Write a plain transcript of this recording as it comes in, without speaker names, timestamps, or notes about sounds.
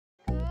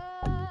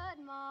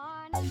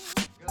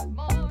Good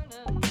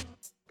morning.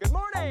 Good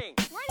morning.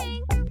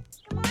 Morning.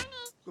 Good morning.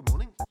 Good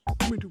morning.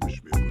 You mean to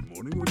wish me a good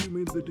morning, or do you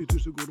mean that it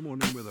is a good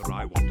morning whether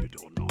I want it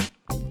or not?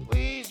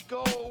 Please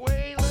go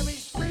away. Let me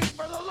speak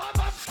for the love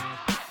of God.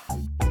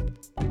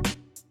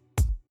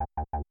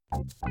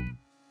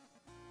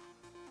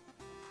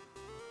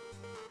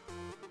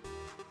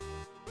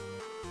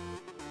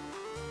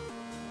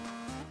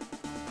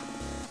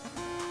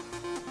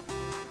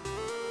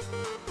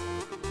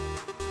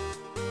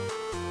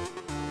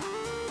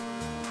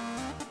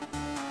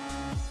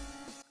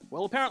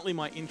 Well, apparently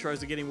my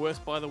intros are getting worse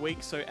by the week,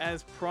 so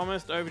as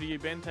promised, over to you,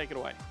 Ben. Take it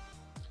away.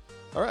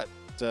 All right.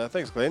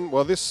 Thanks, Glenn.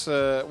 Well,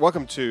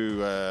 welcome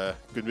to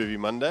Good Movie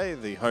Monday,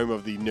 the home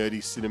of the nerdy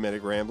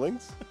cinematic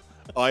ramblings.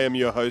 I am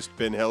your host,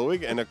 Ben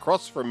Helwig, and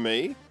across from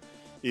me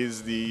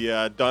is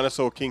the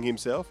dinosaur king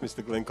himself,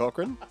 Mr. Glenn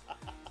Cochran.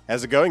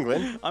 How's it going,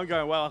 Glenn? I'm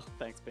going well,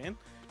 thanks, Ben.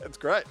 That's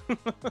great.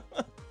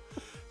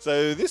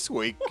 So this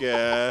week,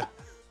 I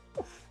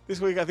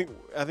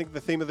think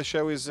the theme of the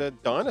show is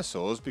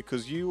dinosaurs,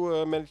 because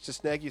you managed to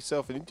snag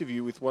yourself an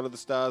interview with one of the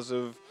stars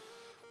of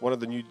one of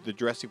the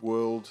Jurassic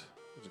World.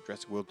 Was it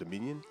Jurassic World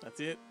Dominion? That's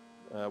it.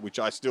 Which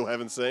I still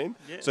haven't seen.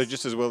 Yes. So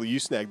just as well you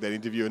snagged that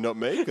interview and not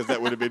me, because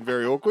that would have been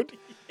very awkward.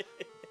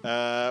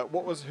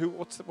 What's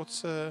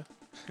her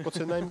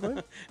name,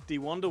 Glenn?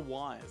 DeWanda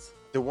Wise.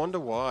 DeWanda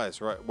Wise,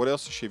 right. What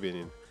else has she been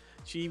in?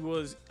 She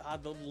was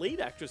the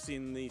lead actress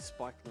in the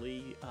Spike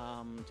Lee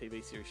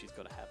TV series She's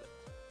Gotta Have It.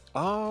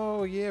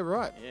 Oh, yeah,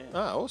 right. Yeah.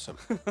 Ah, awesome.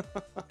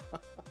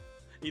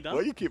 You done?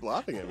 Well, you keep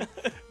laughing at me.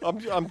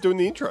 I'm doing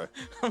the intro.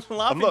 I'm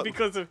laughing not-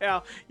 because of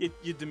how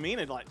your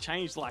demeanour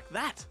changed like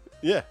that.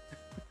 Yeah.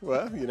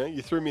 Well,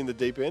 you threw me in the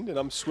deep end, and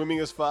I'm swimming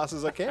as fast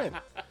as I can.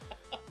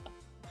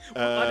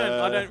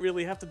 I don't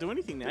really have to do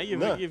anything now.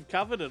 No. You've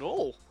covered it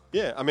all.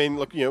 Yeah, I mean,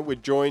 look, we're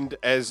joined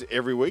as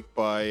every week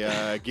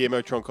by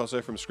Guillermo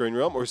Troncoso from Screen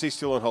Realm, or is he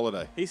still on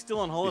holiday? He's still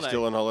on holiday. He's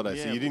still on holiday,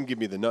 Yeah. so you didn't give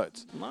me the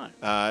notes.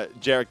 No.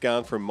 Jarrett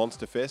Garn from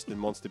Monster Fest and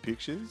Monster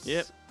Pictures.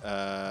 Yep.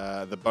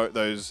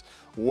 Those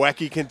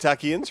wacky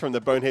Kentuckians from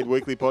the Bonehead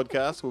Weekly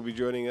podcast will be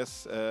joining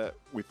us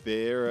with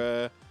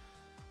their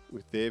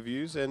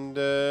views. And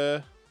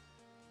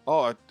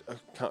I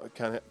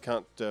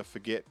can't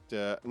forget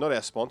not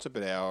our sponsor,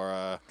 but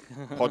our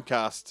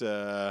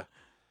podcast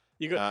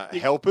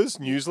helpers,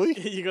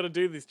 Newsly. You got to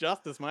do this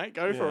justice, mate.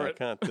 Go for it.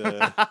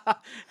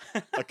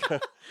 I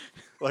can't.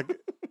 Like,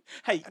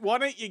 Hey, why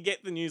don't you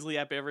get the Newsly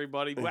app,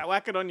 everybody?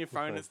 Whack it on your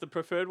phone. It's the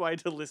preferred way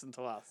to listen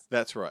to us.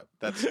 that's right.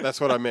 That's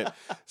what I meant.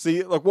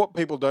 See, like what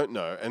people don't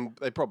know, and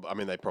they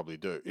probably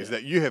do, is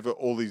that you have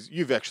all these.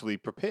 You've actually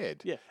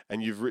prepared, Yeah.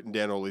 and you've written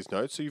down all these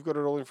notes, so you've got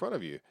it all in front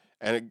of you,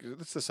 and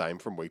it's the same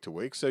from week to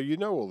week. So you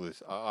know all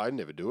this. I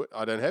never do it.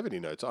 I don't have any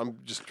notes. I'm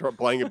just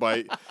playing it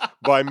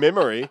by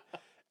memory.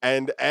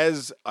 And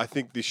as I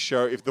think this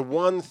show, if the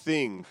one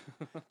thing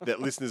that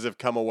listeners have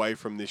come away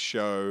from this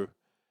show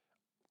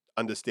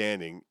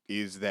understanding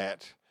is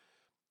that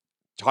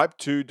type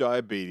 2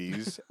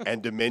 diabetes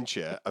and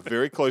dementia are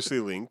very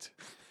closely linked,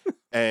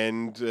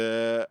 and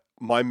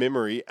my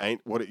memory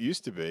ain't what it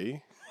used to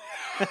be.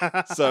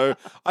 So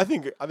I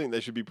think they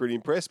should be pretty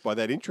impressed by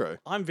that intro.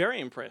 I'm very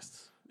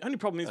impressed. The only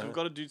problem is we've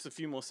got to do just a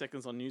few more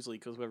seconds on Newsly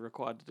because we're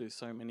required to do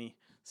so many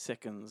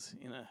seconds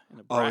in a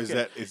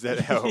bracket. Oh, is that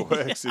how it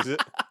works? Is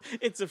it?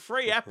 It's a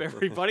free app,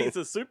 everybody. It's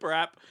a super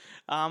app.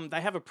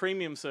 They have a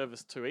premium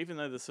service too, even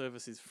though the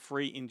service is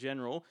free in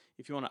general.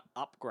 If you want to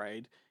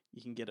upgrade,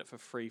 you can get it for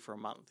free for a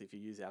month if you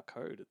use our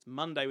code. It's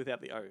Monday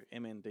without the O,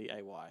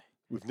 MNDAY.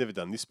 We've never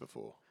done this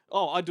before.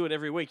 Oh, I do it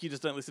every week. You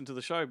just don't listen to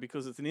the show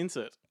because it's an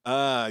insert.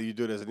 Ah, you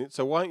do it as an insert.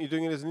 So why aren't you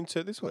doing it as an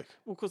insert this week?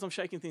 Well, because I'm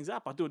shaking things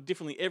up. I do it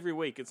differently every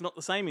week. It's not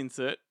the same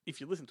insert.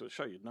 If you listen to a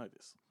show, you'd know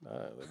this.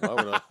 Why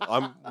would I?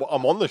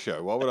 I'm on the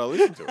show. Why would I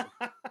listen to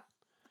it?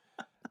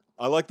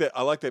 I like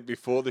that.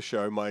 Before the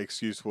show, my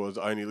excuse was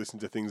I only listen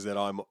to things that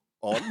I'm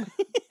on.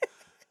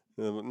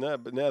 No,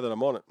 but now that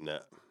I'm on it, no.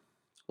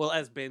 Well,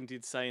 as Ben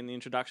did say in the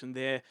introduction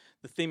there,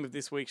 the theme of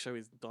this week's show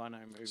is Dino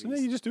movies. So now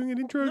you're just doing an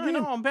intro again.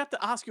 No, I'm about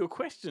to ask you a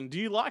question. Do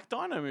you like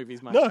Dino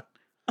movies, mate? No.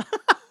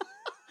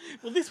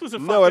 Well, this was a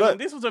No, I don't.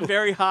 This was a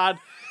very hard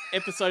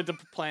episode to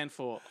plan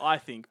for, I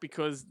think,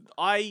 because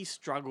I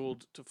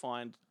struggled to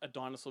find a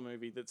dinosaur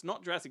movie that's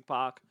not Jurassic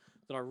Park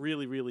that I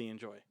really, really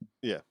enjoy.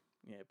 Yeah.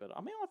 Yeah, but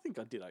I mean, I think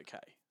I did okay.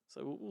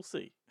 So we'll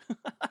see.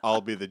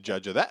 I'll be the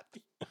judge of that.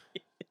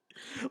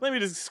 Let me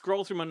just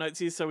scroll through my notes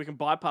here so we can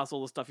bypass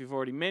all the stuff you've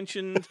already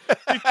mentioned.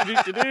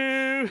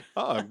 Do-do-do-do-do.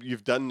 Oh,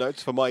 you've done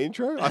notes for my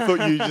intro? I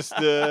thought you just.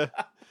 I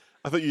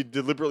thought you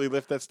deliberately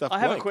left that stuff I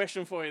have a blank.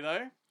 question for you,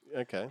 though.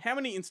 Okay. How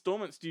many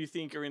installments do you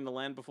think are in the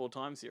Land Before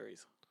Time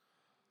series?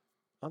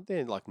 Aren't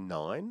there like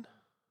 9?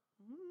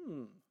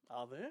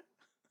 Are there?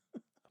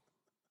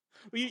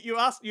 Well,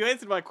 you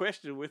answered my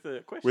question with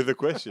a question. With a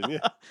question,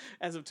 yeah.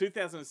 As of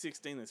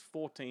 2016, there's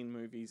 14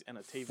 movies and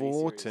a TV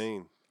 14.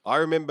 series. I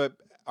remember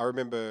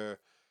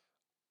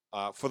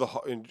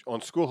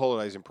on school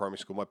holidays in primary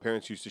school, my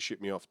parents used to ship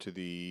me off to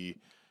the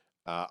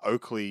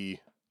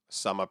Oakley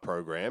summer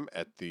program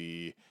at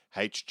the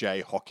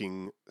H.J.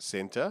 Hocking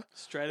Centre.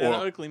 Straight out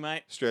of Or- Oakley,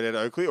 mate. Straight out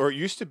of Oakley. Or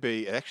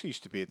it actually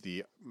used to be at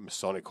the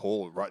Masonic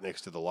Hall right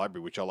next to the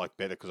library, which I like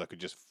better because I could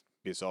just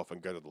piss off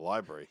and go to the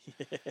library.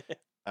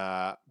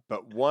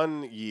 But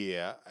one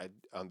year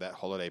on that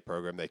holiday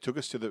program, they took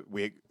us to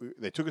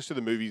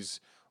the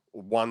movies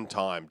one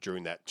time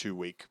during that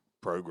 2-week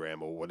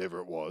program or whatever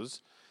it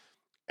was,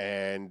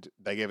 and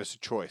they gave us a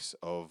choice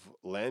of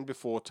Land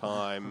Before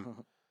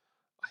Time,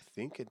 I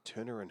think, and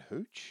Turner and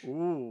Hooch.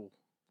 Ooh,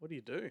 what do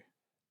you do?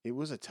 It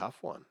was a tough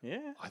one.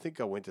 Yeah. I think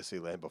I went to see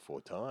Land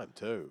Before Time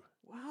too.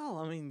 Well,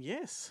 I mean,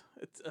 yes,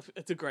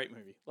 it's a great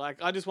movie.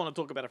 Like, I just want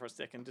to talk about it for a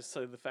second, just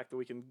so the fact that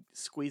we can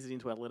squeeze it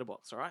into our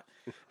letterbox. All right.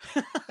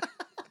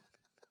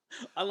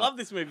 I love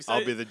this movie. So,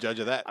 I'll be the judge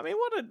of that. I mean,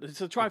 it's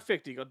a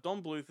trifecta. You got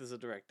Don Bluth as a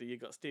director. You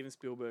got Steven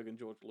Spielberg and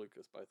George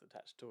Lucas both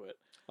attached to it.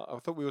 I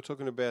thought we were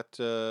talking about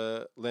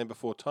Land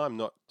Before Time,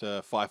 not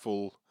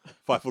Fievel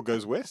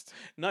Goes West.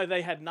 No,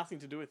 they had nothing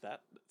to do with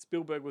that.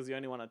 Spielberg was the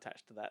only one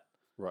attached to that.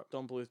 Right.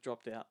 Don Bluth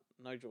dropped out.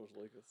 No George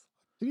Lucas.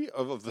 Did he,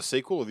 of the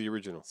sequel or the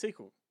original?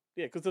 Sequel.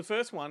 Yeah, because the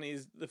first one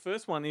is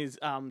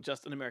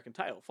just An American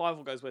Tale.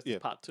 Fievel Goes West is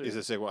part 2. Is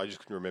the second one? I just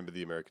couldn't remember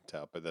the American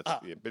Tale, but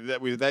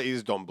that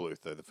is Don Bluth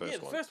though. The first yeah,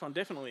 the one. first one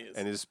definitely is.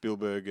 And is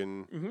Spielberg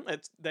and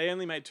They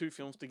only made 2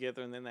 films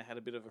together, and then they had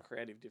a bit of a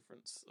creative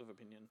difference of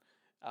opinion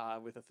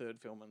with a third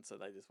film, and so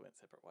they just went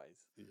separate ways.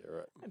 yeah,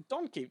 right. And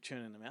Don keep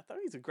churning them out though.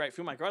 He's a great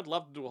filmmaker. I'd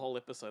love to do a whole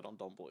episode on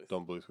Don Bluth.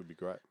 Don Bluth would be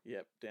great.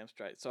 Yep, damn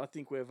straight. So I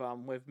think we've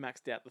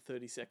maxed out the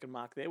 30-second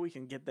mark there. We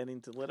can get that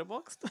into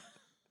Letterboxd.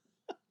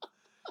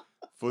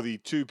 For the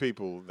 2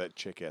 people that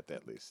check out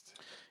that list.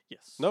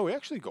 Yes. No, we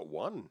actually got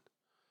one.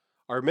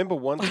 I remember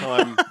one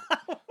time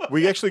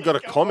we actually got a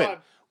comment.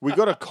 We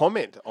got a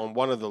comment on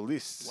one of the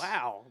lists.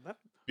 Wow. That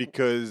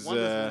Because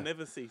wonders will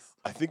never cease.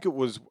 I think it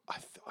was.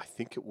 I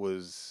think it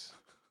was.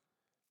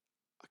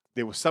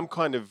 There was some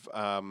kind of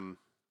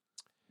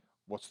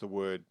what's the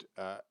word?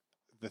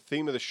 The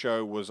theme of the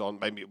show was on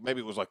maybe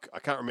it was like I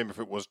can't remember if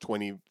it was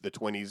the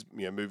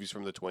 20s, movies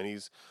from the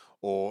 20s,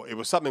 or it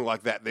was something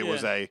like that. There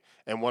was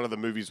and one of the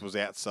movies was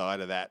outside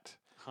of that,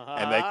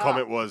 and their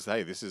comment was,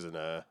 "Hey, this isn't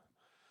a,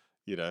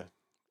 I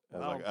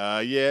was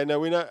like, yeah, no,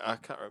 we know. I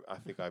can't. I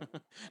think I.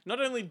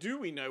 Not only do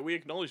we know, we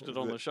acknowledged it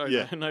on the show.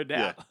 Yeah, no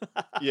doubt.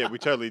 Yeah, we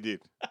totally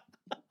did.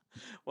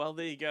 Well,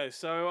 there you go.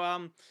 So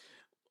I'm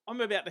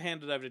about to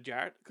hand it over to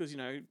Jarrett because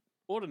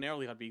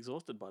ordinarily I'd be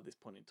exhausted by this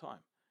point in time,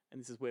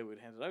 and this is where we'd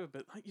hand it over.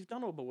 But you've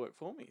done all the work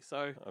for me,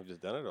 so I've just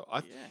done it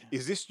all.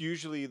 Is this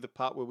usually the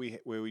part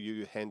where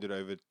you hand it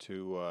over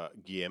to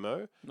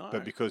Guillermo? no.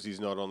 But because he's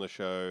not on the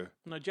show,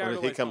 No, Jared he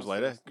always comes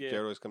later. first. Yeah.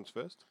 Jared always comes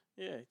first.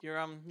 Yeah,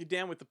 you're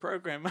down with the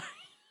program.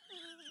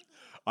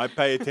 I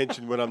pay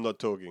attention when I'm not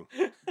talking.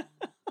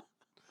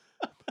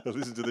 I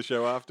listen to the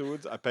show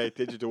afterwards. I pay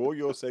attention to all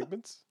your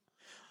segments.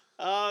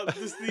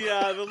 Just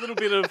the little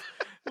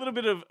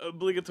bit of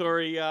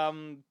obligatory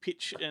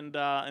pitch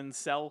and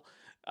sell.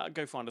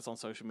 Go find us on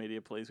social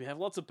media, please. We have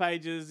lots of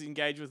pages.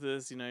 Engage with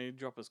us.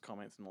 Drop us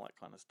comments and all that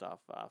kind of stuff.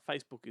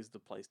 Facebook is the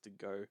place to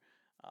go.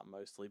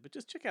 Mostly, but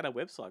just check out our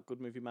website,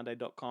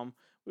 goodmoviemonday.com.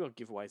 We've got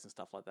giveaways and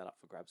stuff like that up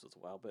for grabs as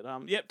well. But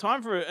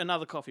time for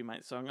another coffee,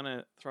 mate. So I'm going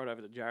to throw it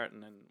over to Jarrett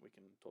and then we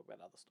can talk about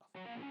other stuff.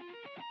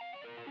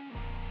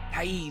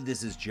 Hey,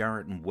 this is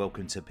Jarrett and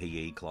welcome to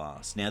PE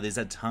Class. Now, there's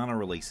a ton of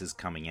releases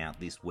coming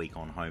out this week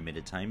on home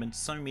entertainment,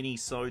 so many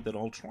so that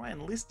I'll try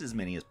and list as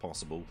many as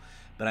possible,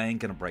 but I ain't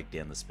going to break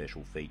down the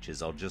special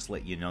features. I'll just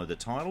let you know the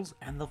titles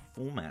and the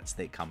formats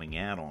they're coming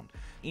out on.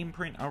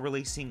 Imprint are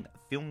releasing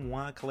Film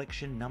Noir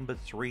Collection number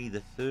 3, the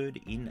third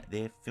in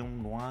their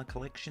Film Noir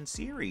Collection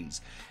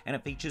series, and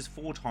it features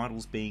 4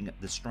 titles being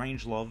The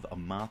Strange Love of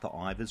Martha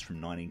Ivers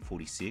from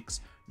 1946,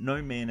 No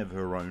Man of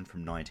Her Own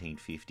from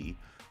 1950,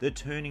 The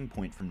Turning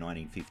Point from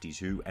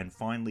 1952, and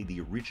finally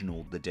the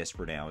original The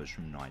Desperate Hours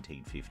from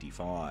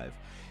 1955.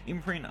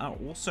 Imprint are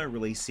also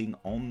releasing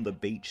On the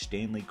Beach,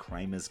 Stanley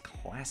Kramer's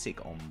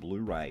classic on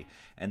Blu-ray,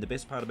 and the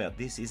best part about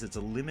this is it's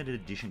a limited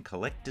edition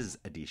collector's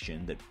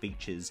edition that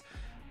features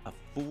a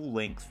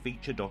full-length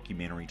feature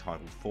documentary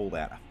titled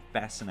Fallout, a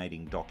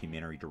fascinating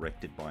documentary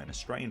directed by an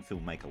Australian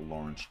filmmaker,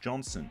 Lawrence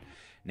Johnson.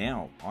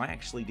 Now, I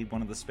actually did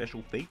one of the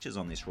special features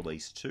on this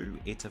release too.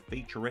 It's a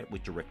featurette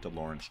with director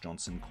Lawrence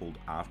Johnson called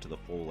After the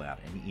Fallout,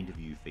 an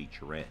interview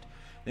featurette.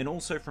 Then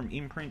also from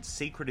Imprint,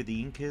 Secret of the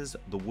Incas,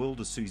 The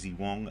World of Susie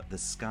Wong, The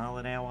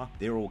Scarlet Hour,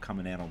 they're all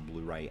coming out on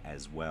Blu-ray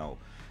as well.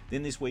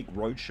 Then this week,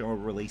 Roadshow are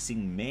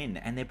releasing Men,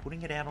 and they're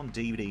putting it out on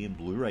DVD and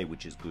Blu-ray,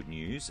 which is good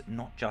news.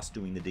 Not just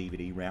doing the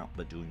DVD route,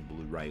 but doing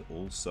Blu-ray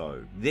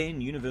also.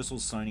 Then Universal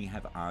Sony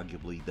have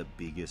arguably the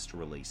biggest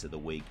release of the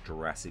week,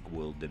 Jurassic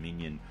World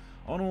Dominion.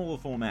 On all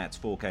the formats,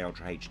 4K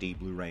Ultra HD,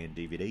 Blu-ray and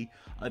DVD.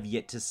 I've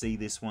yet to see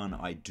this one.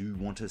 I do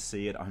want to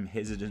see it. I'm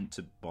hesitant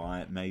to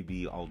buy it.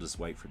 Maybe I'll just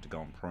wait for it to go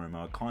on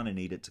promo. I kind of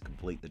need it to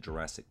complete the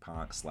Jurassic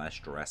Park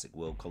 / Jurassic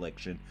World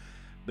collection.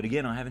 But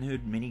again, I haven't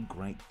heard many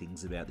great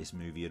things about this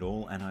movie at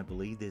all, and I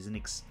believe there's an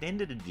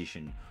extended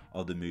edition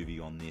of the movie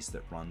on this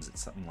that runs at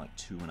something like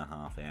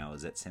 2.5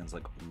 hours. That sounds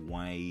like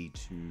way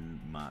too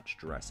much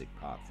Jurassic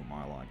Park for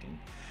my liking.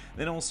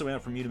 Then also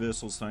out from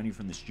Universal Sony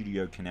from the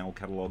Studio Canal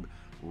catalogue,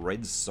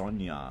 Red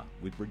Sonja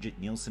with Bridget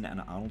Nielsen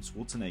and Arnold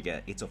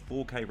Schwarzenegger. It's a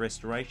 4K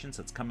restoration,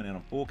 so it's coming out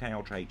on 4K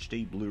Ultra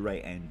HD,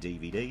 Blu-ray and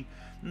DVD.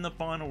 And the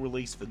final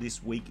release for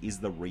this week is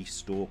The Reef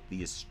Stalk,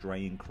 the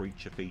Australian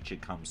creature feature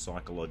cum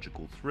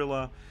psychological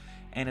thriller,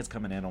 and it's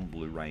coming out on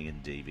Blu-ray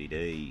and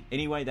DVD.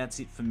 Anyway, that's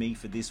it for me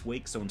for this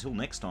week, so until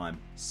next time,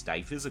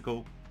 stay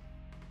physical.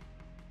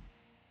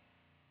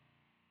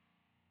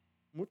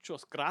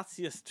 Muchos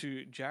gracias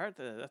to Jared.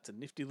 That's a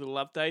nifty little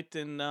update.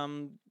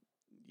 And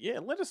yeah,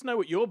 let us know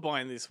what you're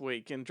buying this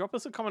week and drop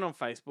us a comment on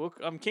Facebook.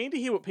 I'm keen to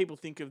hear what people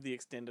think of the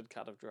extended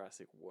cut of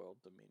Jurassic World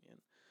Dominion.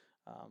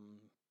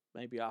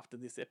 Maybe after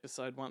this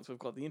episode, once we've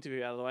got the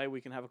interview out of the way, we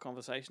can have a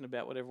conversation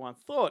about what everyone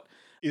thought.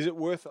 Is it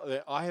worth?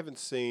 I haven't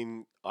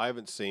seen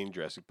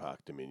Jurassic Park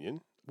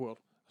Dominion. World.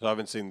 So I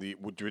haven't seen the.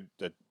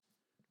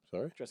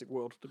 Sorry. Jurassic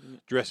World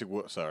Dominion. Jurassic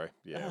World. Sorry.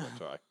 Yeah, that's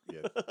right.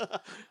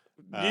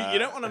 Yeah. You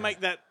don't want to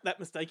make that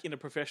mistake in a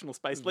professional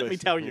space. Let me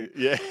tell you.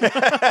 Yeah.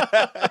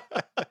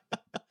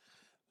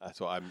 That's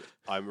why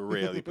I'm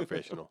rarely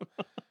professional.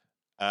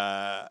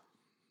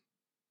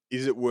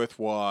 Is it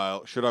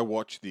worthwhile? Should I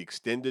watch the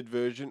extended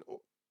version,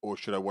 or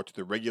should I watch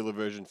the regular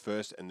version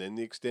first and then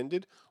the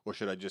extended, or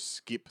should I just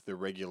skip the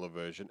regular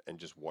version and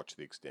just watch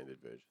the extended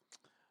version?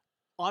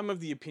 I'm of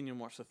the opinion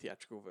watch the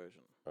theatrical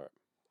version. All right.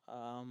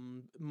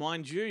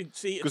 Mind you,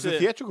 see, Because the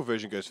theatrical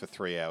version goes for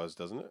 3 hours,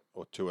 doesn't it,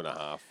 or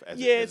 2.5?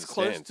 It's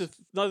close to.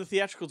 No, the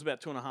theatrical's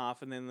about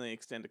 2.5, and then the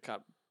extended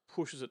cut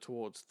pushes it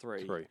towards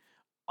 3.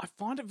 I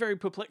find it very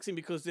perplexing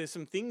because there's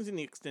some things in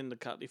the extended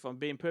cut, if I'm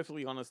being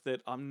perfectly honest,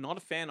 that I'm not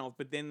a fan of,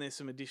 but then there's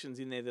some additions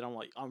in there that I'm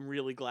like, I'm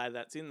really glad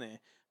that's in there.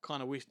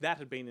 Kind of wish that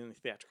had been in the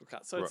theatrical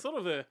cut. So it's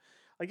sort of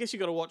I guess you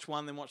got to watch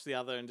one, then watch the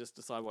other, and just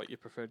decide what your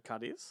preferred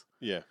cut is.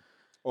 Yeah.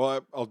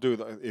 Well, I'll do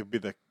that. It'll be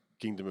the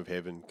Kingdom of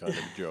Heaven kind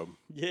of job.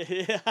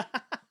 Yeah.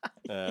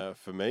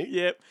 For me.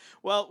 Yep.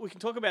 Well, we can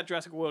talk about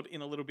Jurassic World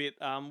in a little bit.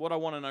 What I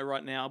want to know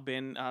right now,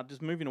 Ben,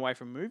 just moving away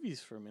from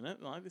movies for a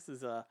minute. Like, this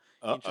is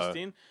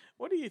interesting.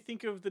 What do you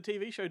think of the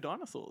TV show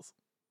Dinosaurs?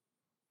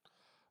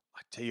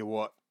 I tell you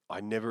what, I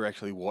never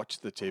actually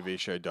watched the TV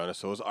show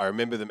Dinosaurs. I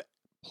remember them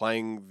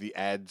playing the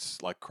ads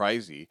like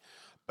crazy,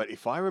 but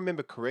if I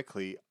remember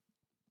correctly,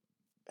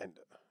 and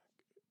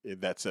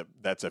that's a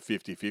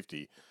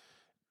 50-50.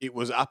 It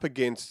was up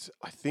against,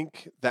 I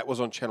think that was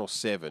on Channel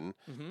 7,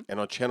 and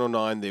on Channel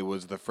 9 there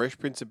was The Fresh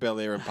Prince of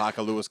Bel-Air and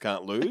Parker Lewis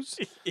Can't Lose.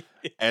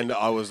 And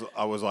I was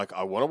like,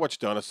 I want to watch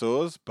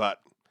Dinosaurs, but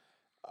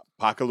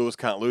Parker Lewis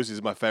Can't Lose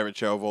is my favorite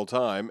show of all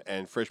time,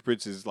 and Fresh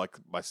Prince is like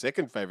my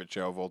second favorite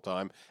show of all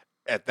time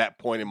at that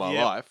point in my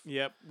life.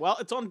 Yep. Well,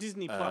 it's on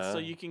Disney Plus, so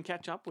you can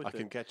catch up with it. I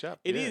can catch up.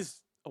 It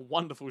is a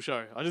wonderful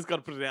show. I just got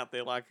to put it out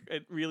there. Like,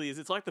 it really is.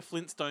 It's like the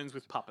Flintstones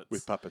with puppets.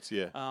 With puppets,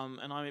 yeah.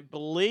 And I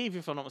believe,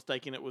 if I'm not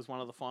mistaken, it was one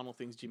of the final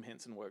things Jim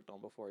Henson worked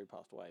on before he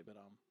passed away. But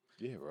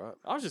yeah, right.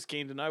 I was just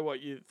keen to know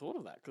what you thought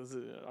of that, because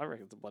I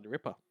reckon it's a bloody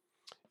ripper.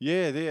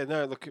 Yeah.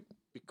 No, look,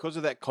 because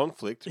of that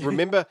conflict,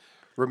 remember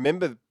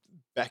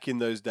back in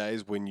those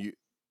days when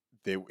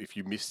if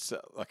you missed,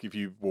 like if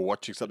you were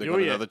watching something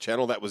on another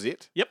channel, that was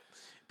it? Yep.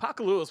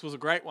 Parker Lewis was a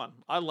great one.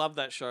 I love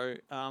that show.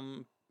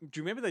 Do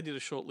you remember they did a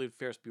short-lived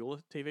Ferris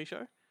Bueller TV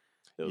show?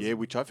 Yeah,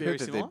 which I've heard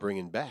that they're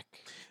bringing back.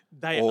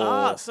 They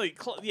are. So,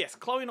 yes,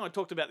 Chloe and I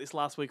talked about this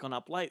last week on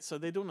Up Late. So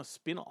they're doing a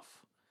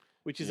spin-off,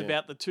 which is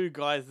about the two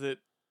guys that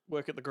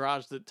work at the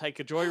garage that take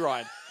a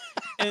joyride.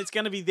 And it's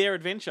going to be their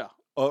adventure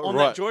on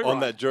that joyride.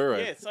 On that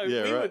joyride. Yeah,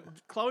 so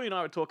Chloe and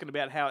I were talking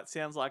about how it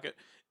sounds like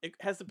it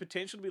has the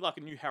potential to be like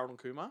a new Harold and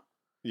Kumar.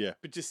 Yeah.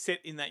 But just set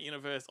in that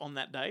universe on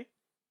that day.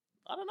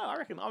 I don't know. I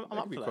reckon I'm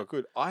up for that. Quite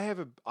good. I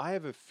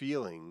have a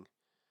feeling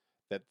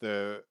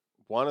that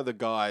one of the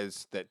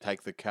guys that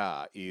take the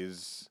car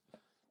is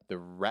the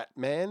Rat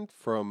Man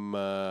from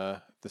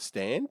The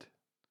Stand.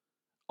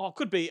 Oh,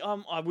 could be.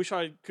 I wish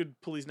I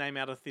could pull his name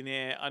out of thin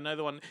air. I know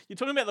the one you're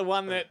talking about. The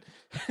one that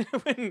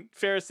when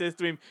Ferris says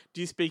to him, "Do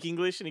you speak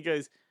English?" and he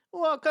goes,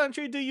 "What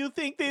country do you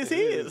think this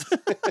is?"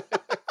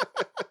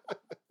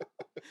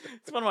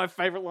 It's one of my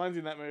favorite lines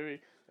in that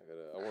movie.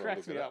 I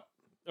cracks me up.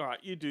 All right,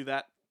 you do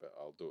that. But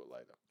I'll do it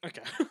later.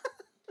 Okay.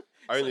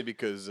 Only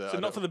because... so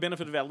not for the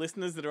benefit of our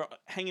listeners that are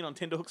hanging on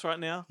tenterhooks right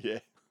now? Yeah.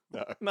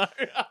 No. No.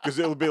 Because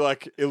it'll be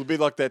like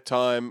that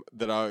time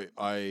that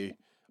I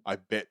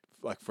bet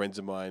like friends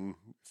of mine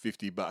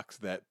 $50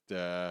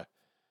 that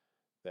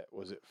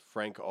was it.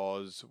 Frank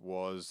Oz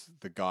was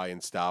the guy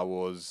in Star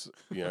Wars,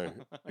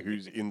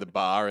 who's in the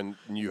bar in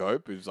New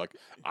Hope, who's like,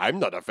 I'm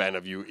not a fan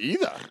of you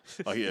either.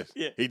 Like, yes,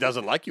 he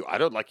doesn't like you. I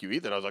don't like you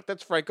either. And I was like,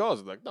 that's Frank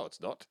Oz. I'm like, no,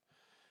 it's not.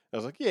 I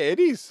was like, yeah, it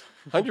is.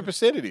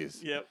 100% it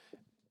is. Yep.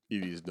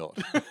 It is not.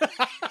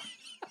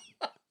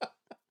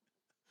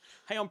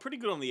 Hey, I'm pretty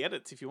good on the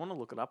edits. If you want to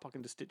look it up, I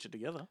can just stitch it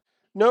together.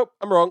 Nope,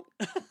 I'm wrong.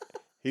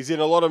 He's in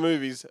a lot of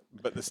movies,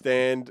 but The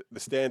Stand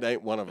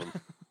ain't one of them.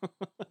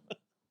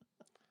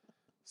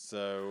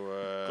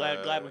 So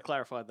Glad we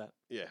clarified that.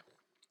 yeah,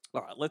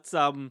 All right, let's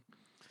 $50.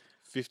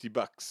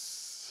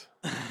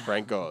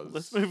 Frank Oz.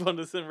 let's move on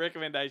to some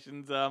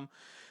recommendations.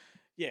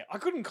 Yeah, I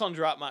couldn't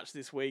conjure up much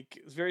this week.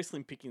 It was very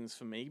slim pickings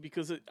for me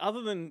because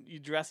other than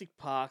your Jurassic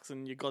Parks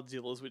and your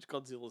Godzillas, which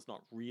Godzilla's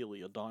not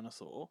really a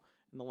dinosaur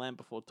in the Land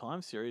Before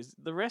Time series,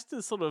 the rest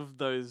is sort of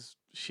those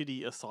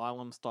shitty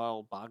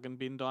asylum-style bargain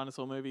bin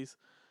dinosaur movies.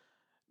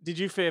 Did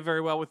you fare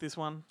very well with this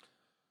one?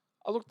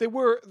 Oh, look,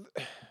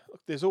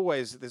 there's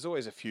always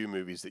a few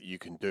movies that you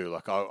can do.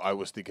 Like I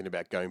was thinking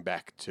about going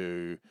back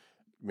to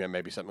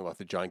maybe something like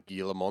the Giant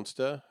Gila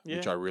Monster,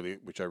 which Yeah. I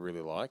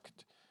really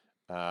liked,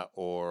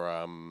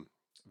 or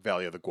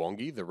Valley of the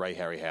Gwangi, the Ray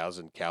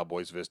Harryhausen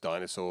Cowboys vs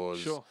Dinosaurs,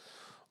 Sure.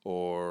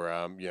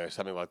 or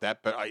something like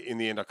that. But in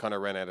the end, I kind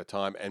of ran out of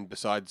time. And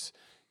besides,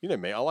 you know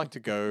me, I like to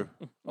go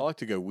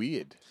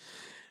weird.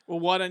 Well,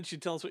 why don't you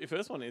tell us what your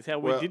first one is? How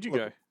weird did you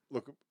go?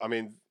 Look, I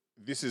mean,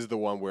 this is the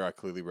one where I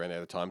clearly ran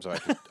out of time, so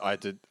I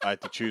had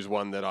to choose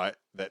one that I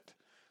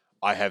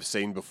have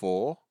seen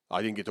before.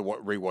 I didn't get to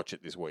rewatch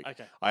it this week.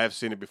 Okay. I have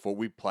seen it before.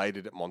 We played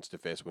it at Monster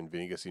Fest when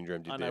Vinegar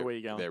Syndrome I did know where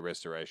you're going. their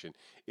restoration.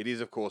 It is,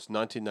 of course,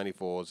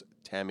 1994's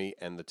Tammy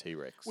and the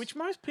T-Rex. Which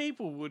most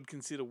people would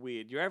consider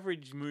weird. Your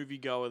average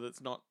moviegoer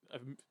that's not a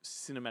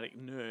cinematic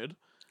nerd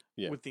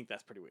Yeah. would think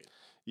that's pretty weird.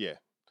 Yeah.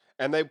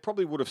 And they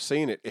probably would have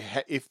seen it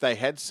if they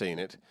had seen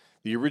it.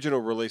 The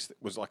original release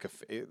was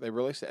they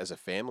released it as a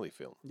family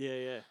film.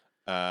 Yeah,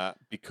 yeah.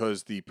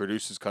 Because the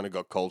producers kind of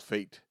got cold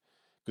feet.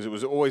 Because it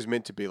was always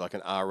meant to be like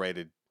an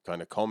R-rated kind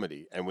of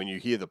comedy. And when you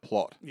hear the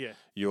plot, Yeah.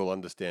 you'll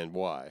understand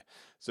why.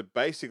 So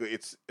basically,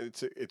 it's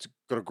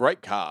got a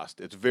great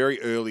cast. It's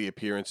very early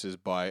appearances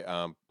by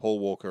Paul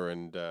Walker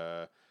and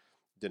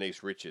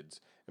Denise Richards.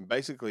 And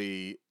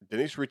basically,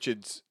 Denise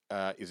Richards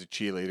is a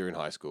cheerleader in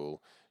high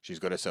school. She's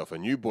got herself a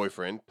new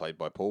boyfriend, played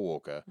by Paul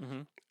Walker.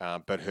 Mm-hmm.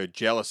 But her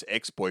jealous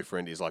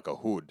ex-boyfriend is like a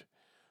hood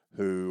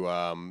who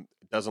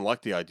doesn't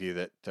like the idea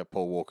that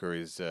Paul Walker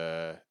is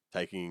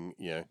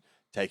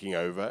taking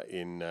over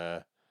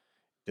in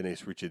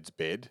Denise Richards'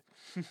 bed.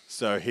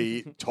 So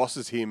he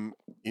tosses him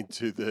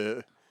into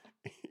the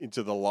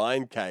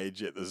lion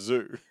cage at the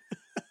zoo,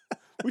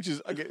 which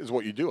is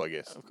what you do, I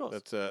guess. Of course.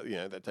 That's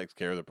that takes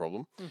care of the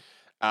problem.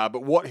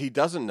 But what he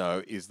doesn't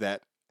know is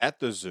that at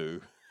the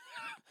zoo,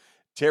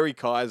 Terry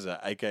Kaiser,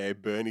 aka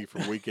Bernie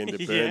from Weekend at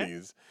Yeah.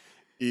 Bernie's,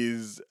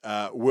 is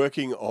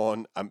working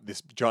on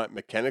this giant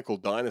mechanical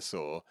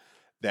dinosaur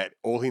that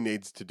all he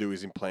needs to do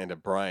is implant a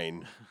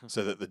brain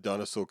so that the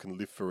dinosaur can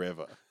live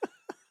forever.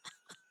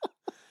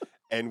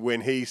 And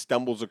when he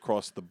stumbles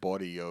across the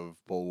body of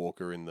Paul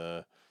Walker in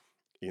the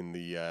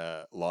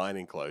lion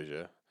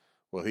enclosure,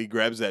 well, he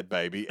grabs that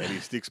baby and he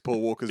sticks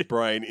Paul Walker's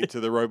brain into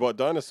the robot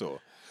dinosaur,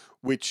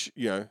 which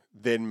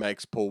then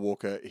makes Paul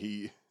Walker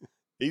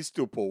he's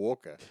still Paul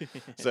Walker.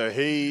 So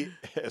he,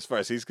 as far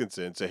as he's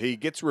concerned, he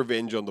gets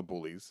revenge on the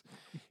bullies.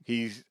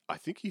 I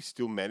think he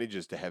still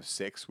manages to have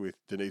sex with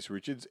Denise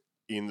Richards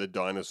in the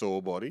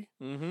dinosaur body.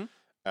 Mm-hmm.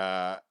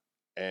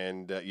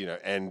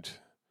 And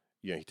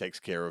he takes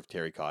care of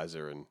Terry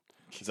Kaiser and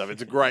stuff.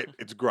 It's great.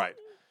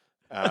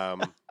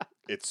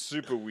 It's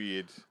super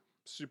weird,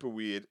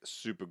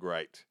 super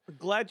great. I'm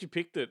glad you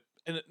picked it.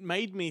 And it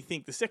made me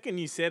think, the second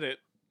you said it,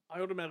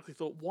 I automatically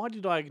thought, why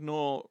did I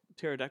ignore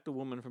Pterodactyl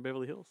Woman from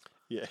Beverly Hills?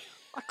 Yeah.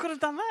 I could have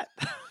done that.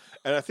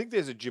 And I think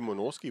there's a Jim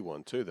Wynorski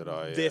one too that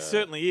I... There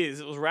certainly is.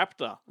 It was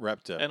Raptor.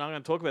 Raptor. And I'm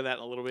going to talk about that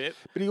in a little bit.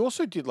 But he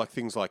also did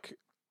things like...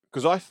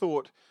 Because I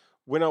thought,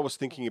 when I was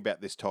thinking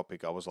about this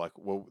topic, I was like,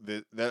 well,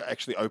 that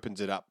actually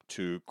opens it up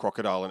to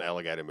crocodile and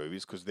alligator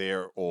movies because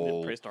they're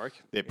all... Prehistoric.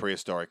 They're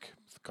prehistoric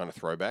kind of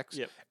throwbacks.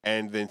 Yep.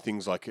 And then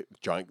things like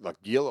giant,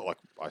 like Gila, like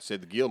I said,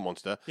 the Gila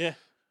monster. Yeah.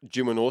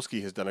 Jim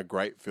Wynorski has done a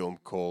great film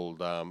called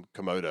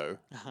Komodo,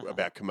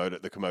 about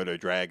the Komodo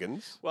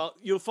dragons. Well,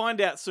 you'll find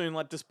out soon.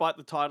 Like, despite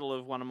the title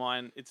of one of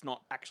mine, it's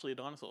not actually a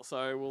dinosaur.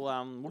 So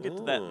we'll get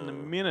to that in a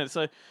minute.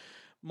 So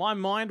my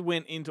mind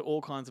went into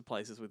all kinds of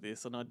places with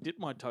this, and I dipped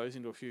my toes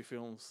into a few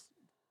films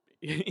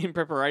in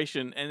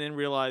preparation, and then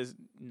realized,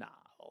 nah,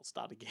 I'll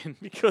start again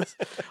because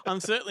I'm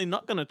certainly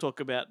not going to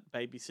talk about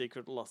Baby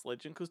Secret: Lost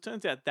Legend because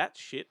turns out that's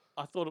shit.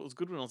 I thought it was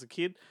good when I was a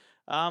kid.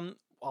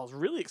 I was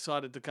really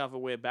excited to cover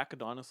We're Back, a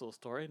Dinosaur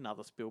Story,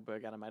 another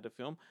Spielberg animated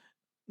film.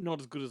 Not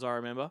as good as I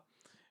remember.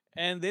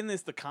 And then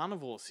there's the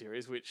Carnivore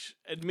series, which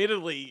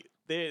admittedly,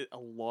 they're a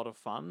lot of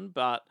fun,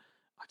 but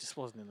I just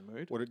wasn't in the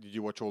mood. Did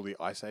you watch all the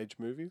Ice Age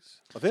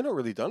movies? Oh, they're not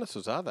really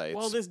dinosaurs, are they?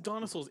 Well, there's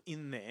dinosaurs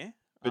in there.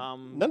 But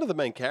none of the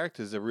main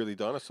characters are really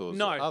dinosaurs,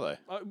 No. are they?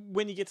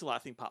 When you get to, I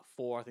think, part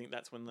 4, I think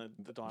that's when the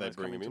dinos bring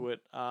come them into in.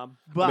 it. I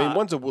But, mean,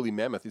 one's a woolly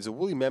mammoth. Is a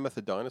woolly mammoth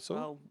a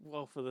dinosaur?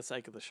 well, for the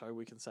sake of the show,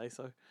 we can say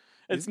so.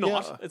 It's Yeah.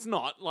 not. It's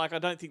not. Like, I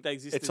don't think they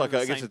exist. It's like,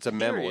 I guess it's a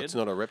mammal. Period. It's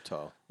not a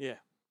reptile. Yeah.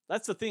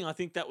 That's the thing. I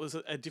think that was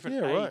a different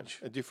Yeah, age.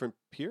 right. A different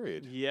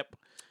period. Yep.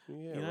 Yeah,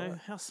 You know, right.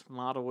 how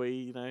smart are we?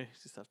 You know,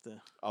 just have to.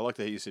 I like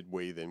that you said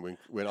we then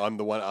when I'm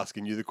the one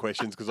asking you the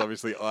questions because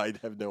obviously I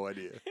have no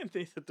idea.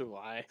 Neither do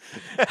I.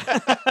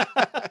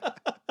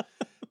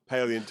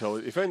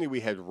 Paleontology. If only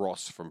we had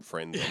Ross from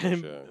Friends on the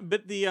show.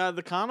 But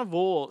the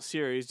Carnivore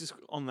series, just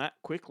on that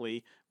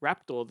quickly,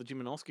 Raptor, the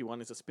Jim Wynorski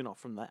one, is a spin-off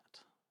from that.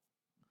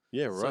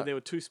 Yeah, right. So there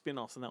were 2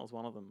 spin-offs, and that was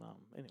one of them.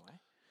 Anyway.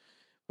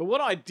 But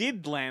what I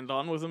did land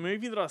on was a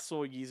movie that I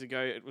saw years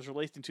ago. It was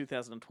released in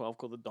 2012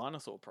 called The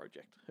Dinosaur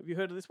Project. Have you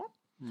heard of this one?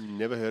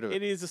 Never heard of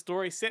it. It is a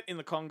story set in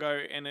the Congo,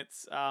 and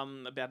it's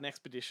about an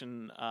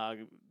expedition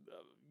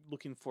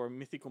looking for a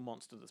mythical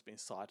monster that's been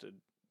sighted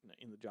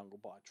in the jungle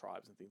by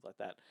tribes and things like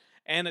that.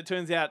 And it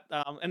turns out,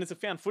 and it's a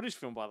found footage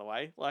film, by the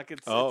way. Like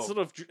it's sort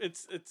of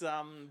it's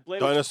Blair Witch,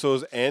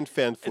 Dinosaurs and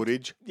found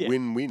footage, yeah,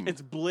 win-win.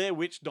 it's Blair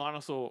Witch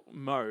dinosaur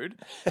mode.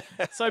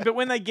 So, but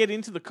when they get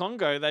into the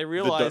Congo, they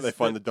realize They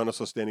find the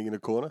dinosaur standing in a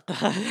corner.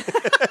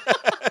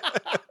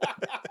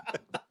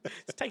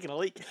 it's taking a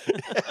leak.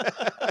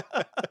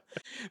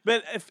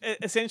 But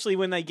essentially,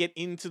 when they get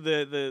into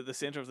the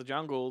center of the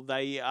jungle,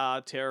 they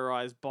are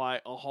terrorized by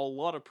a whole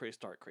lot of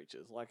prehistoric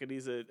creatures. Like it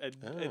is a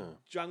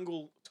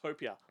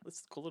jungle-topia.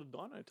 Let's call it a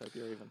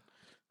dinotopia even.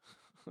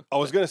 I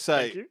was going to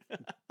Thank say, you.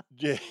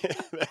 yeah,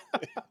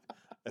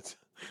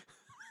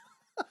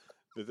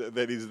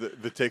 that is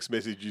the text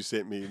message you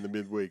sent me in the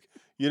midweek.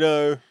 You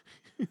know,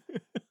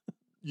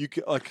 you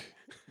can, like,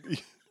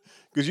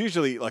 because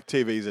usually like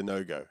TV's a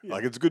no-go. Yeah.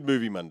 Like it's Good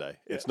Movie Monday.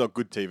 Yeah. It's not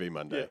Good TV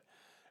Monday. Yeah.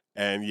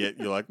 And yet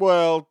you're like,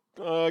 well,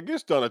 I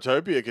guess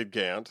Dinotopia could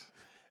count.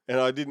 And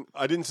I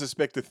didn't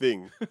suspect a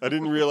thing. I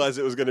didn't realize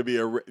it was going to be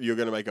you're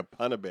going to make a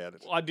pun about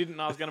it. Well, I didn't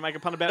know I was going to make a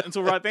pun about it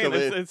until right then. Till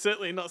then. It's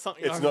certainly not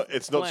something.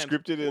 It's not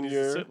scripted in It is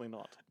your. certainly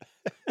not.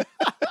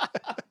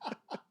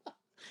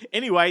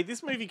 Anyway,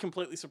 this movie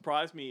completely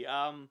surprised me.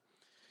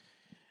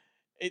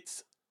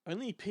 It's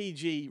only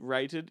PG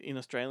rated in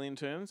Australian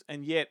terms,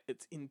 and yet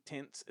it's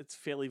intense. It's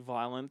fairly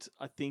violent.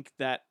 I think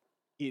that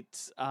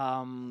it's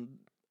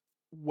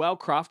well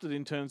crafted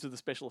in terms of the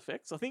special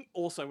effects. I think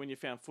also when you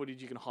found footage,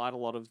 you can hide a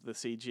lot of the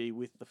CG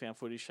with the found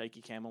footage,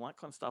 shaky cam, all that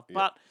kind of stuff. Yeah.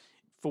 But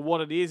for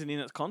what it is and in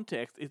its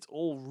context, it's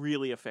all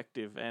really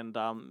effective and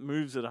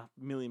moves at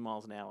 1,000,000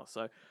 miles an hour.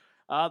 So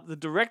the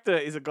director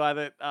is a guy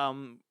that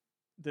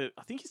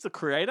I think he's the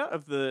creator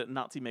of the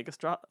Nazi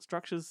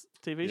Megastructures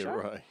TV Yeah, show.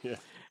 right. Yeah.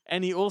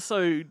 And he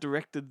also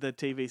directed the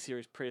TV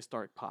series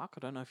Prehistoric Park. I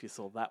don't know if you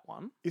saw that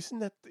one. Isn't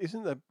the It's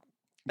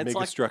mega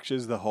like-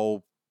 structures the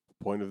whole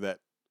point of that?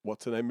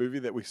 What's the name movie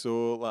that we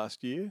saw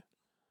last year?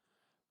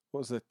 What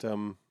was that?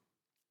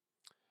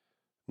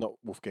 Not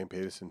Wolfgang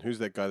Peterson. Who's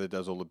that guy that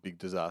does all the big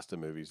disaster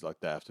movies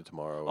like Day After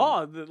Tomorrow?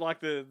 and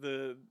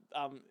The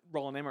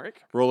Roland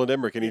Emmerich. Roland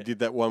Emmerich, and he Yeah. did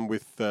that one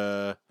with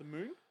The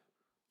Moon?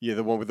 yeah,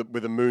 the one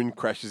with the moon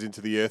crashes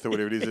into the earth or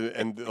whatever it is,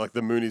 and like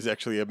the moon is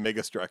actually a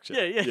mega structure.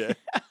 Yeah.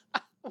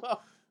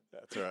 Well,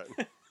 That's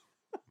right.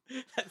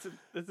 that's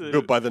a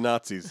Built by the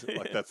Nazis. Yeah,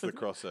 Like that's the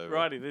crossover.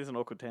 righty. There's an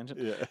awkward tangent.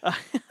 Yeah.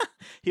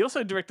 He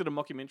also directed a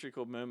mockumentary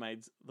called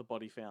Mermaids: The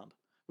Body Found,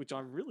 which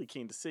I'm really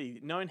keen to see.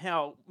 Knowing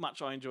how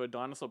much I enjoy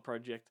Dinosaur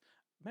Project,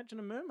 imagine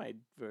a mermaid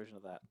version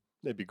of that.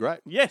 That'd be great.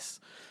 Yes.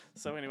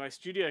 So anyway,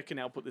 Studio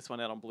Canal put this one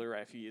out on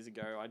Blu-ray a few years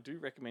ago. I do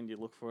recommend you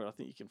look for it. I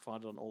think you can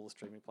find it on all the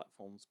streaming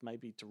platforms,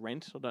 maybe to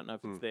rent. I don't know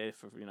if it's there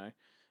for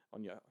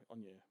on your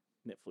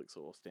Netflix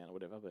or Stan or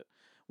whatever, but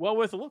well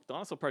worth a look.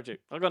 Dinosaur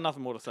Project. I've got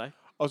nothing more to say.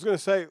 I was going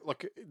to say,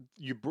 like,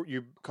 you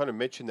kind of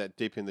mentioned that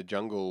Deep in the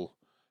Jungle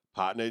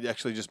part, and it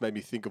actually just made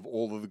me think of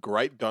all of the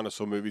great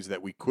dinosaur movies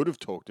that we could have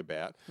talked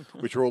about,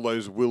 which are all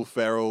those Will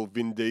Ferrell,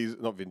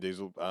 not Vin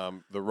Diesel,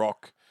 The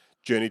Rock,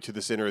 Journey to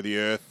the Center of the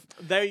Earth,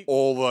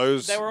 all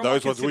those they were on my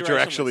ones, which are consideration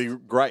actually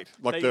great,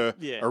 like They- the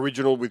yeah.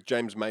 original with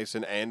James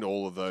Mason and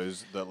all of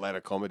those, the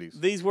latter comedies.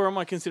 These were on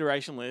my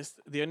consideration list.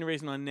 The only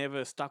reason I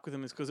never stuck with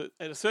them is because at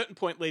a certain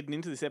point leading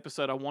into this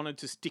episode, I wanted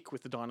to stick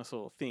with the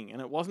dinosaur thing.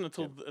 And it wasn't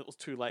until it was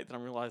too late that I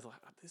realised, like,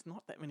 there's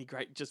not that many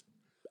great just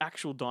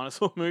actual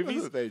dinosaur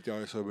movies. They're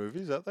dinosaur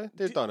movies, aren't they?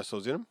 There's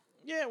dinosaurs in them.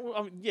 Yeah, well,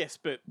 I mean, yes,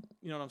 but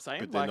you know what I'm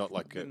saying? But they're not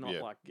like they're it, not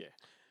yeah. like, yeah.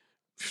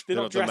 They're They're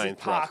not not the main Jurassic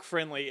Park thrust.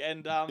 friendly.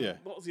 And Yeah.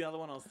 what was the other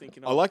one I was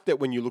thinking of? I like that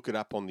when you look it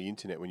up on the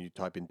internet, when you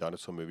type in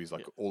dinosaur movies,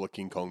 like all the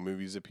King Kong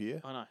movies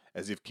appear, I know.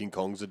 as if King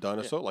Kong's a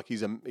dinosaur. Like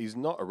he's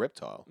not a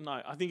reptile.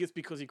 No, I think it's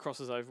because he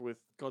crosses over with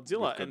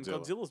Godzilla, and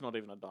Godzilla. Godzilla's not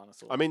even a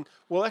dinosaur. I mean,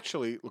 well,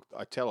 actually, look,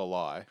 I tell a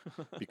lie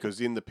because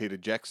in the Peter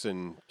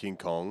Jackson King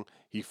Kong,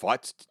 he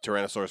fights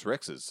Tyrannosaurus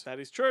Rexes. that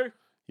is true.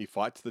 He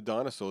fights the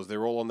dinosaurs.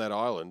 They're all on that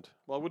island.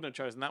 Well, I wouldn't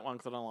have chosen that one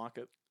because I don't like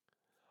it.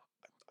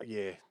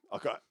 Yeah, I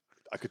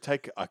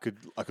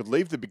could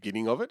leave the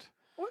beginning of it,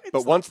 Well, it's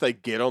but once they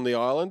get on the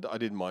island, I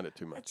didn't mind it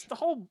too It's much.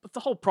 the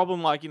whole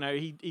problem. Like,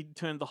 he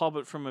turned The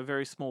Hobbit from a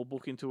very small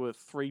book into a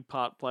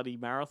 3-part bloody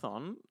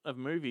marathon of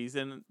movies,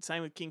 and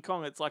same with King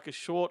Kong. It's like a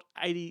short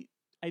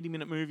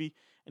 80-minute movie,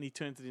 and he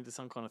turns it into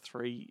some kind of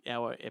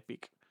 3-hour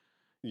epic.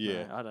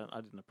 Yeah, No,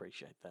 I didn't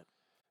appreciate that.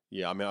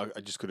 yeah. I mean,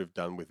 I just could have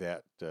done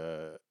without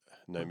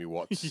Naomi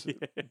Watts Yeah.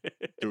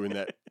 doing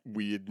that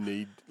weird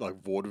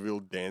like vaudeville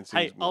dancing.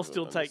 Hey, I'll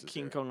still take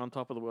King Kong on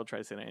top of the World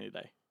Trade Center any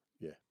day.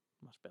 Yeah.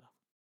 Much better.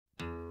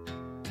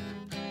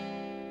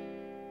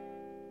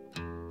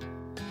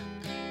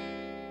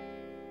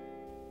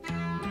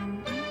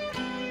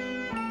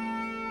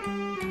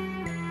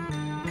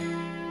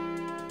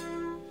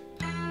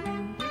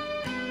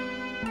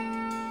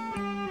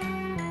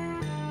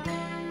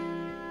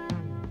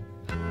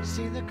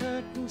 See the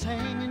curtains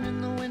hanging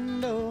in the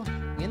window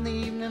in the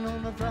evening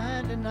on a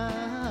Friday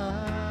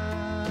night.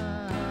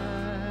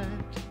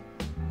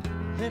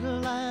 Little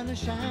light is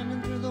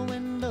shining through the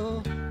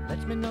window,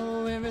 lets me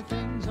know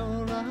everything's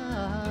alright.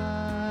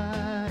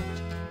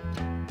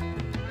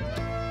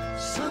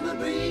 Summer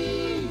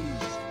breeze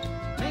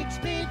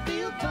makes me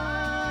feel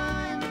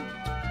fine,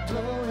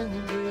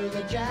 blowing through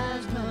the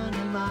jasmine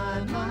in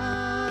my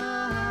mind.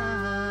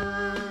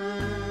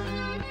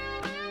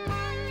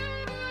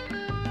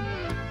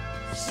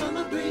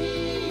 Summer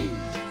breeze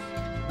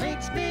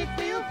makes me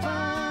feel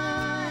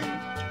fine,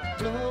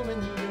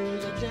 blowing through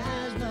the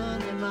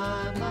jasmine in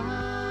my mind.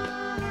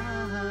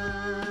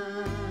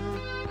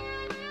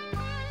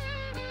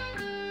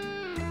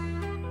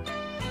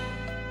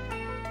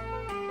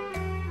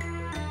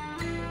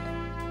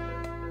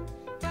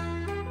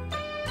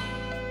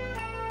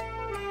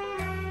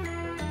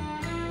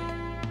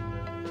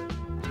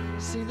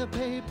 See the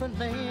paper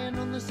laying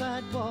on the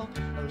sidewalk,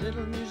 a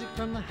little music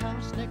from the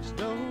house next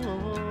door.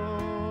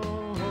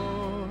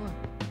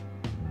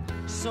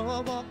 So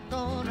I walk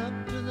on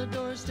up to the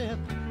doorstep,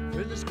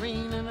 through the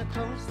screen and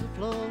across the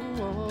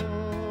floor.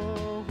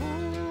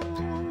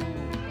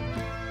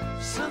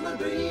 Summer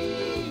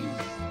breeze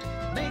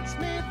makes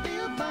me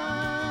feel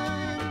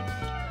fine,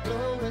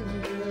 blowing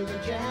through the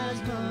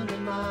jasmine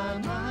in my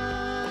mind.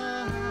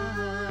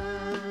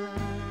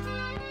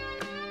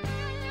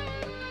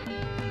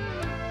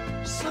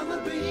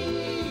 Summer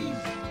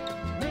breeze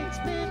makes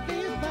me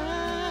feel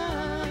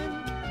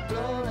fine,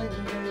 blowing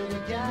through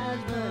the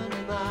jasmine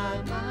in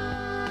my mind.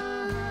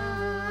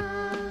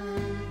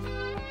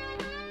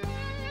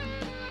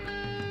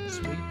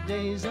 Sweet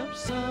days of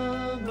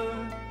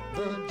summer,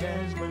 the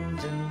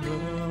jasmine's in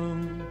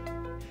bloom.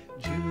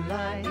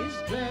 July is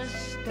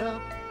dressed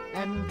up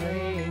and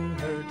playing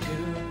her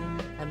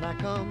tune, and I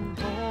come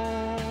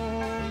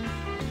home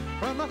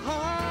from a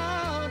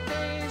hard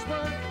day's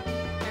work.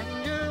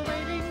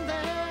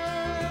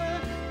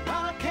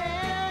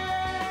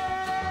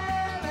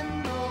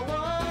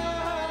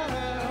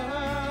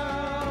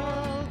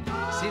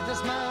 See the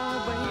smile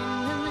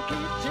waiting in the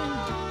kitchen,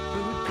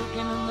 food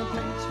cooking and the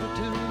plates for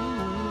two.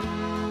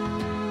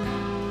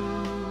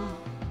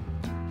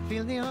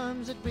 Feel the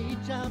arms that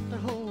reach out to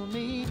hold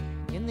me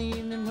in the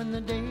evening when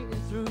the day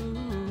is through.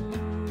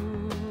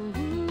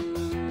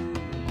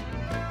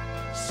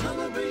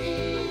 Summer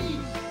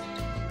breeze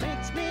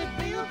makes me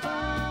feel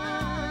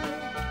fine,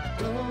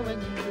 blowing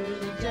through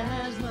the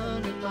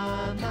jasmine in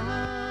my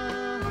mind.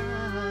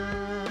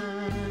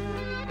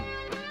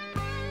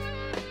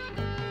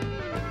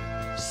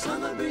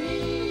 Summer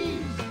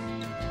breeze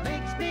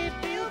makes me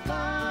feel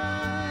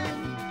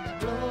fine,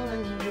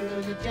 blowing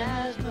through the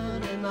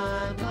jasmine in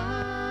my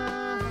mind.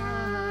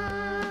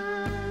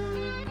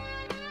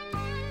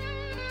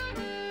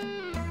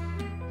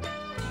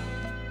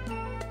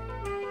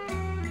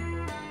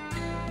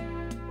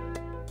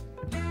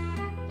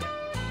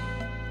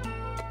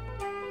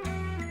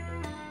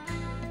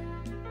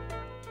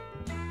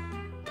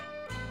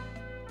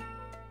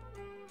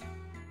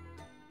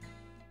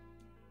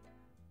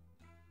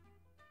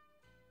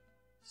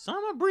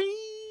 Summer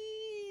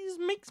breeze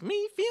makes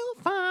me feel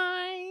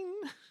fine.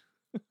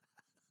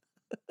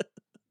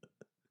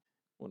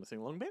 Want to sing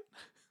along, Ben?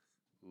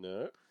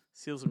 No.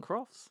 Seals and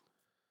Crofts.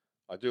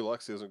 I do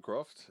like Seals and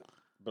Crofts,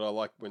 but I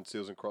like when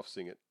Seals and Crofts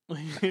sing it.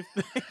 If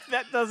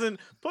that doesn't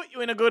put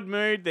you in a good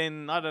mood,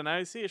 then I don't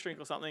know, see a shrink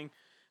or something.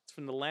 It's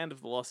from the Land of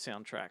the Lost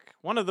soundtrack.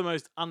 One of the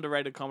most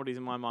underrated comedies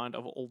in my mind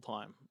of all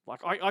time. Like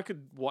I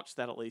could watch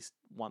that at least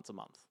once a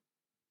month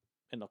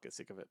and not get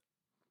sick of it.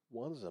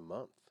 Once a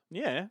month.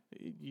 Yeah,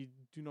 you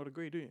do not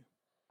agree, do you?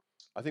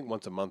 I think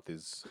once a month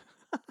is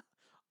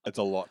it's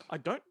a lot. I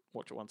don't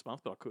watch it once a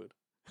month, but I could.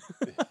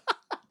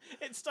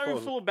 It's so Well,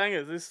 full of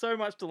bangers. There's so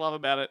much to love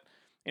about it.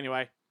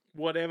 Anyway,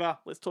 whatever.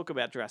 Let's talk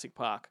about Jurassic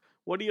Park.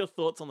 What are your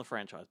thoughts on the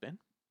franchise, Ben?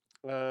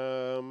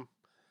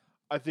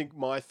 I think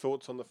my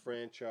thoughts on the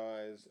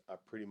franchise are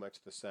pretty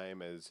much the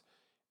same as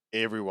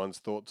everyone's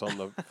thoughts on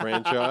the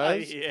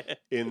franchise. Yeah.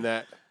 In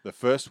that the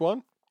first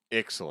one,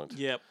 excellent.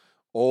 Yep.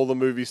 All the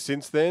movies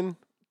since then,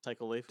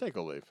 Take or leave. take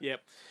or leave.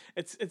 Yep.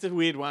 It's a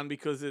weird one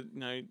because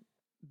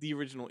the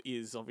original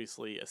is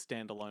obviously a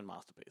standalone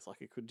masterpiece.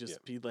 Like it could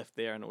just be left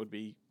there and it would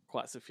be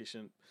quite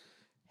sufficient.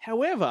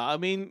 However, I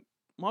mean,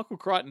 Michael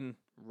Crichton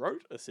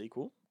wrote a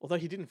sequel, although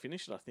he didn't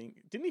finish it, I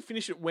think. Didn't he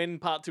finish it when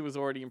part 2 was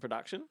already in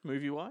production,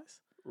 movie-wise?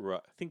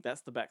 Right. I think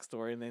that's the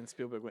backstory, and then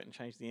Spielberg went and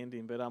changed the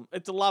ending. But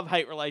it's a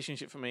love-hate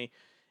relationship for me.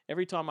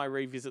 Every time I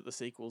revisit the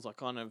sequels, I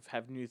kind of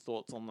have new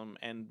thoughts on them,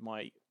 and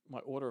my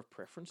order of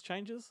preference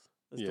changes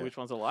as to which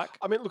ones I like.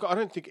 I mean, look, I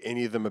don't think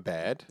any of them are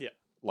bad. Yeah.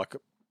 Like,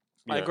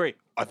 I agree.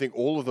 I think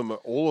all of them are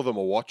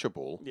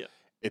watchable. Yeah.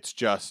 It's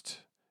just,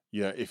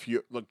 if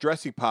you look,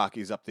 Jurassic Park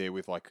is up there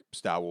with like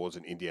Star Wars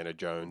and Indiana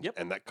Jones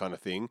and that kind of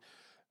thing.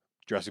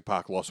 Jurassic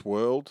Park Lost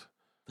World,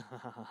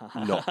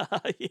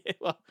 not. Yeah,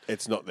 well,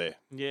 It's not there.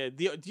 yeah.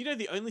 Do you know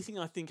the only thing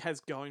I think has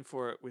going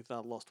for it with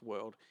Lost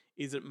World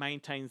is it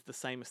maintains the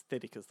same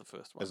aesthetic as the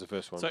first one. As the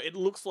first one. So it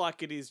looks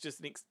like it is just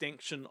an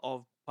extension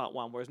of part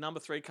one, whereas number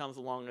 3 comes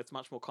along, it's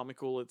much more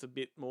comical. It's a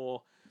bit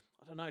more,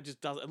 I don't know,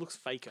 it looks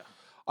faker.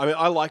 I mean,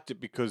 I liked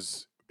it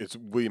because it's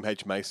William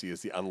H. Macy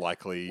as the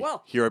unlikely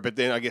Well- hero, but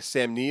then I guess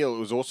Sam Neill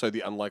was also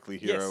the unlikely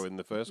hero Yes. in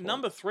the first one.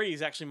 Number 3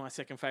 is actually my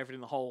second favorite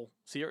in the whole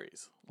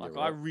series. Like,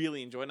 I right.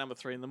 really enjoy number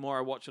 3, and the more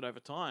I watch it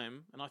over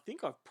time, and I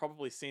think I've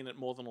probably seen it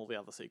more than all the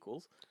other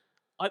sequels.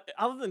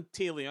 Other than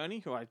Tia Leone,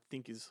 who I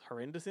think is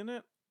horrendous in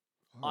it,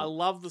 I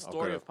love the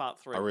story gotta- of part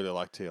 3. I really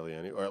like Tia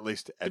Leone, or at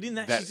least at But in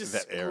that, she's just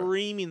that era.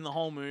 screaming the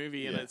whole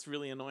movie, and Yeah. it's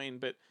really annoying.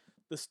 But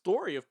the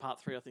story of part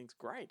 3, I think, is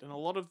great, and a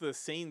lot of the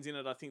scenes in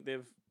it, I think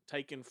they've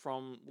taken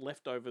from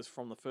leftovers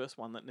from the first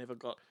one that never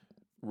got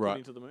put Right.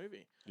 into the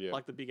movie, Yeah.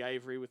 like the big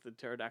Avery with the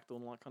pterodactyl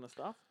and all that kind of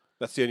stuff.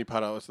 That's the only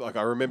part I was like,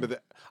 I remember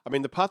that. I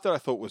mean, the part that I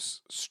thought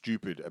was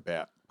stupid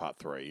about part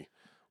 3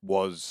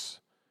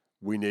 was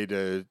we need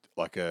an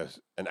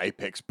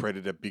apex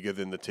predator bigger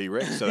than the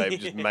T-Rex, so they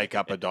just make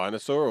up a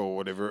dinosaur or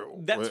whatever.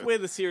 That's where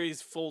the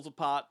series falls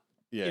apart.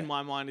 yeah, In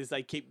my mind, is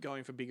they keep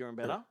going for bigger and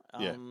better.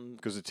 Yeah.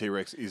 because the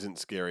T-Rex isn't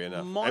scary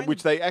enough, Mine- and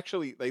which they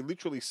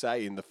literally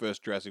say in the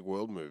first Jurassic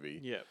World movie,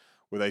 Yeah.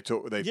 where they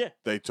talk Yeah.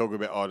 they talk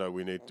about, oh no,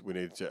 we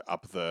need to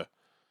up the,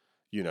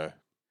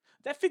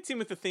 That fits in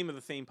with the theme of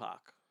the theme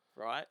park,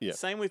 right? Yeah.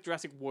 Same with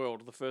Jurassic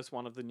World, the first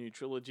one of the new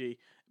trilogy.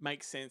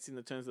 Makes sense in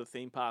the terms of the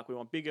theme park. We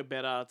want bigger,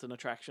 better, it's an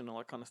attraction, all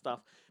that kind of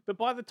stuff. But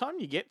by the time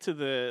you get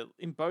to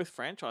in both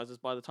franchises,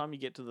 by the time you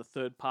get to the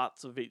third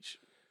parts of each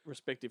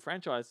respective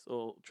franchise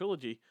or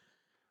trilogy,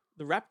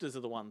 the raptors are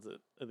the ones that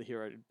are the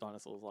hero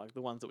dinosaurs, like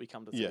the ones that we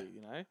come to see, Yeah.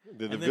 you know?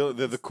 they're the And then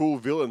they're the cool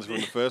villains from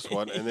the first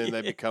one, and then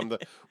they become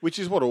which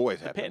is what always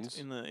the happens.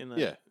 pet in the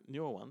Yeah.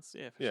 newer ones,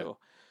 yeah, for Yeah. sure.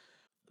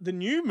 The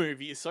new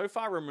movie is so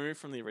far removed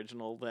from the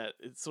original that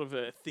it's sort of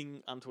a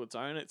thing unto its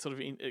own. It's sort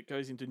of it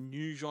goes into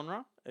new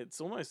genre.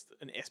 It's almost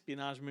an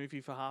espionage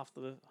movie for half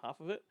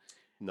of it,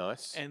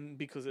 Nice. and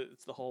because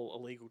it's the whole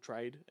illegal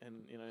trade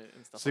and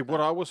and stuff. See, like what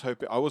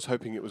that. I was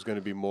hoping it was going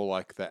to be more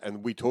like that,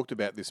 and we talked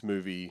about this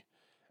movie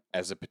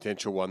as a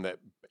potential one that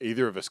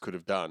either of us could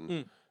have done.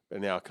 Mm.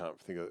 But now I can't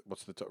think of it.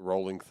 What's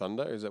Rolling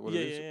Thunder? Is that what it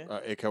is? Yeah.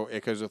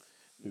 Echoes of.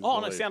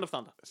 Oh no, Sound of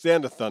Thunder.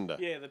 Sound of Thunder.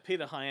 Yeah, the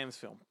Peter Hyams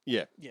film.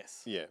 Yeah.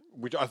 Yes. Yeah,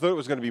 which I thought it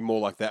was going to be more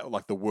like that,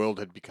 like the world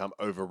had become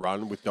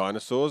overrun with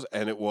dinosaurs,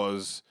 and it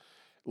was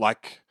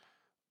like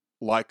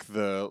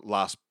the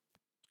last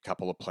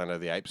couple of Planet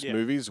of the Apes Yeah.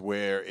 movies,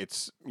 where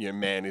it's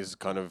man is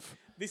kind of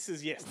This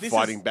is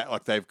fighting back,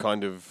 like they've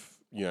kind of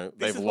This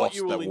they've is what lost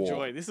you that will war.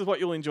 enjoy. This is what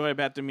you'll enjoy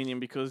about Dominion,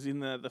 because in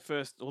the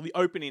first or the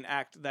opening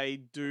act, they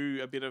do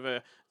a bit of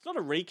it's not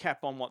a recap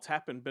on what's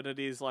happened, but it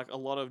is like a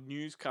lot of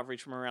news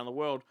coverage from around the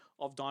world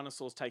of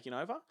dinosaurs taking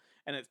over,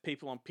 and it's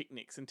people on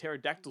picnics and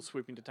pterodactyls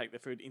swooping to take their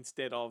food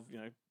instead of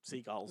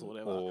seagulls or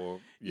whatever. Or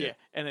Yeah,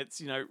 and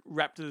it's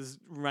raptors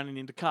running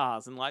into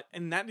cars and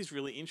that is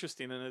really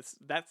interesting, and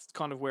that's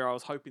kind of where I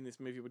was hoping this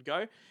movie would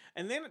go.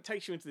 And then it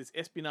takes you into this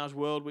espionage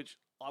world, which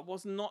I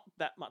was not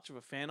that much of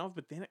a fan of,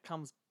 but then it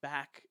comes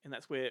back, and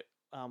that's where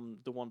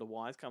DeWanda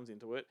Wise comes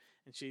into it,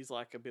 and she's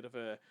like a bit of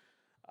a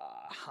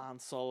Han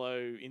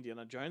Solo,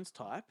 Indiana Jones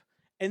type,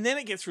 and then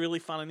it gets really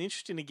fun and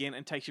interesting again,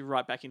 and takes you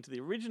right back into the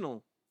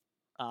original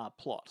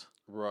plot.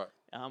 right.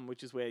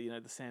 Which is where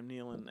the Sam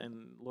Neill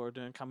and Laura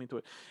Dern come into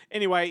it.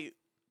 Anyway,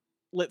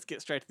 let's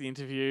get straight to the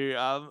interview.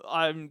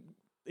 I'm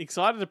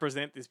excited to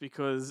present this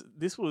because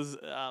this was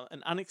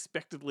an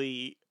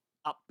unexpectedly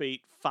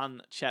upbeat,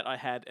 fun chat I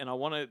had, and I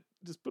want to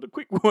just put a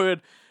quick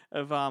word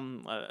of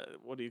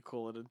what do you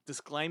call it? A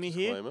disclaimer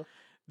here. Disclaimer.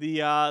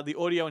 The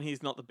audio in here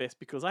is not the best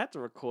because I had to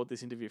record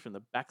this interview from the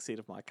back seat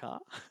of my car.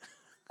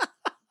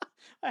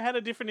 I had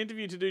a different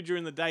interview to do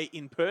during the day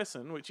in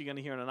person, which you're going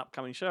to hear in an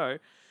upcoming show.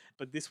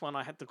 But this one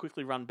I had to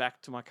quickly run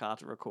back to my car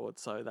to record,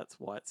 so that's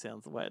why it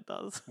sounds the way it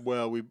does.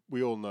 Well,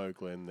 we all know,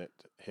 Glenn, that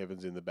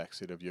heaven's in the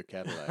backseat of your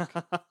Cadillac.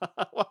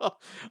 Well,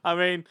 I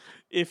mean,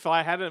 if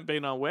I hadn't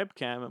been on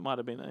webcam, it might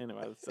have been.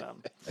 Anyway, let's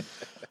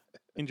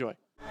enjoy.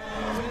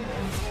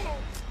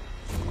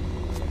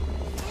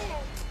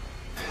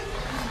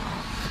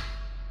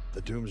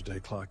 The doomsday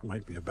clock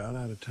might be about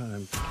out of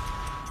time.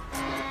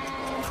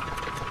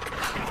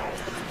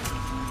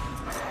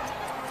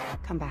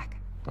 Come back.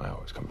 I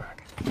always come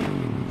back.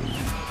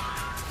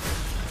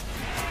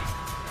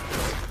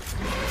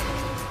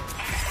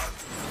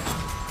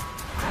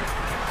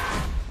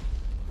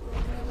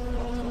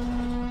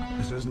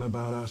 This isn't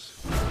about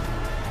us.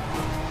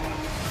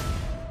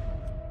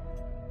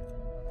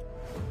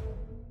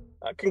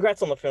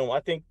 Congrats on the film. I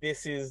think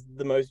this is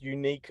the most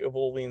unique of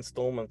all the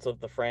installments of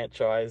the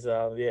franchise.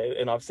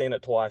 And I've seen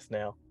it twice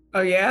now.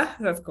 Oh yeah,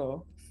 that's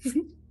cool.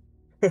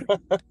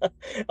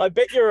 I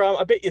bet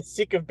you're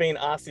sick of being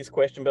asked this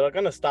question, but I'm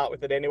going to start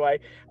with it anyway.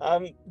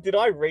 Did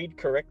I read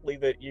correctly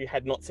that you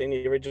had not seen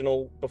the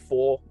original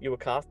before you were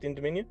cast in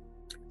Dominion?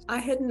 I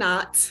had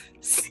not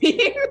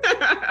seen.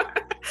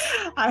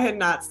 I had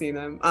not seen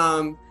them.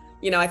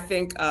 I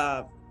think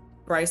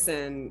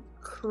Bryson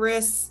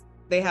Chris,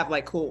 they have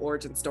like cool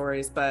origin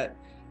stories, but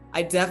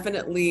I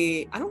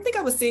don't think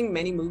I was seeing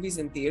many movies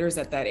in theaters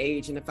at that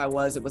age. And if I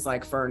was, it was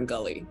like Fern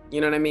Gully.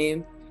 You know what I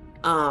mean?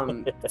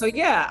 So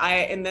yeah,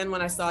 and then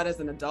when I saw it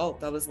as an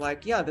adult, I was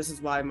like, yeah, this is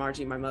why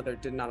Margie, my mother,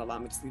 did not allow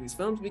me to see these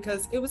films,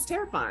 because it was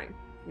terrifying,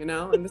 you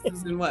know? And this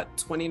was in what,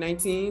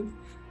 2019?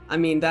 I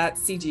mean, that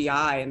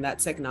CGI and that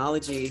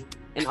technology,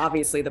 and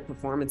obviously the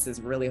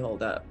performances really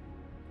hold up.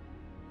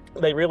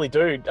 They really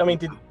do. I mean,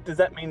 does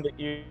that mean that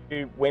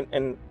you went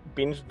and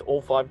binged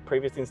all 5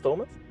 previous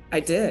installments? I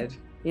did,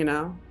 you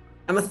know?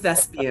 I'm a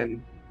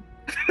thespian.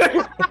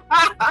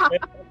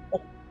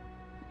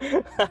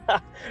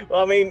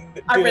 Well, I mean,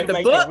 I read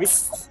the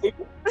books.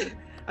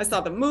 I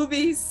saw the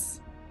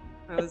movies.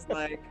 I was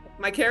like,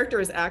 my character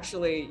is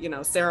actually, you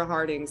know, Sarah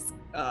Harding's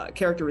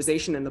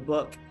characterization in the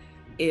book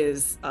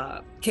is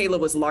Kayla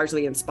was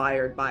largely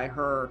inspired by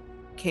her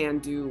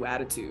can-do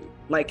attitude.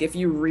 Like if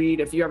you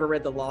ever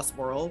read The Lost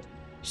World,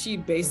 she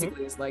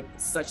basically is like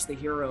such the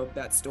hero of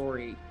that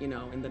story, you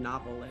know, in the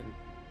novel,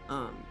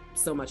 and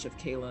so much of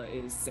Kayla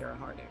is Sarah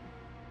Harding.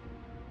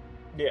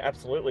 Yeah,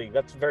 absolutely.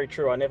 That's very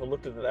true. I never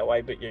looked at it that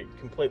way, but you're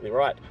completely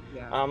right.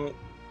 Yeah.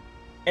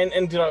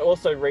 And did I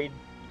also read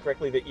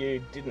correctly that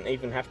you didn't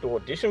even have to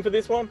audition for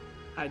this one?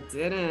 I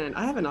didn't.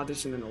 I haven't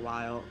auditioned in a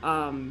while.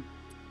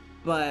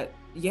 But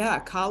yeah,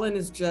 Colin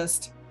is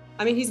just,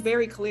 I mean, he's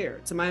very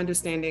clear. To my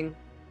understanding,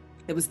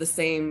 it was the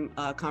same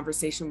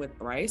conversation with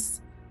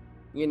Bryce.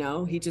 You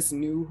know, he just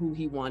knew who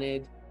he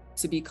wanted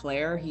to be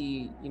Claire.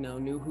 He, you know,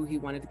 knew who he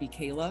wanted to be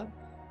Kayla.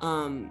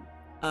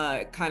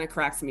 It kind of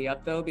cracks me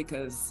up though,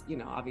 because, you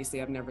know,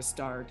 obviously I've never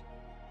starred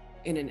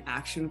in an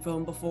action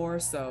film before.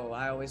 So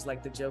I always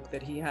like the joke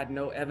that he had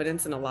no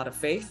evidence and a lot of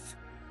faith.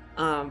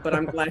 But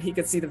I'm glad he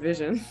could see the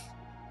vision.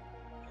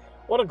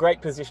 What a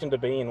great position to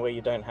be in, where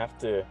you don't have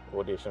to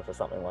audition for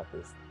something like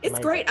this. It's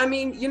Amazing. great. I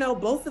mean, you know,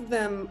 both of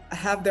them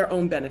have their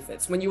own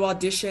benefits. When you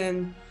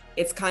audition,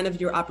 it's kind of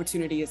your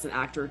opportunity as an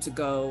actor to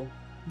go,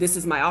 this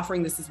is my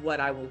offering, this is what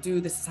I will do,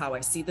 this is how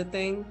I see the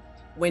thing.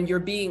 When you're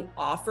being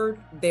offered,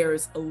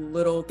 there's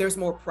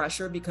more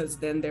pressure, because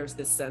then there's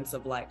this sense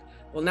of like,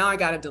 well, now I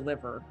got to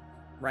deliver,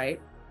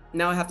 right?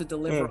 Now I have to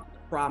deliver on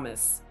the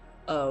promise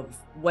of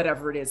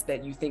whatever it is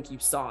that you think you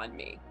saw in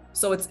me.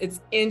 So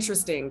it's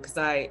interesting, because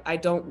I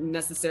don't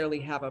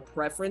necessarily have a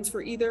preference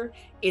for either.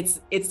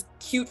 It's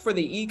cute for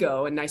the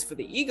ego and nice for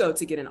the ego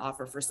to get an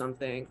offer for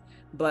something,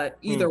 but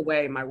either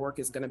way, my work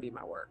is going to be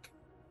my work.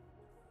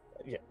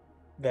 Yeah,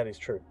 that is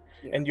true.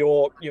 Yeah. And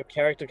your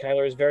character,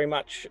 Kayla, is very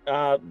much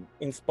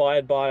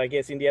inspired by, I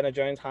guess, Indiana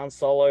Jones, Han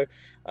Solo,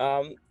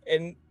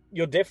 and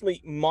you're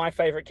definitely my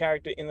favorite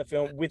character in the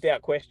film,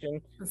 without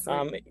question.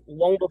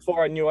 Long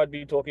before I knew I'd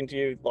be talking to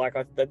you, like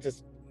that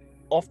just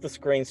off the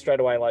screen straight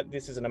away, like,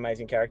 this is an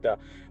amazing character.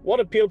 What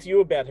appealed to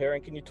you about her,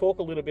 and can you talk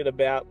a little bit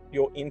about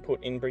your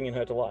input in bringing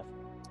her to life?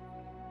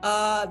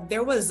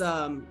 There was,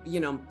 you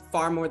know,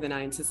 far more than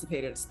I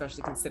anticipated,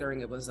 especially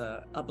considering it was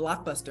a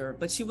blockbuster,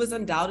 but she was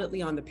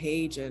undoubtedly on the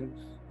page. And,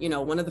 you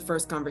know, one of the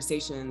first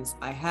conversations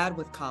I had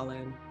with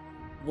Colin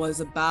was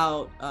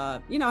about,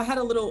 you know, I had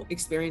a little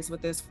experience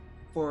with this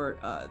for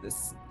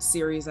this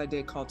series I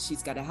did called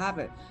She's Gotta Have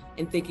It,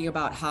 and thinking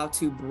about how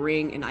to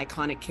bring an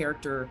iconic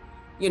character,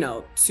 you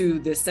know, to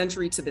this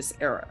century, to this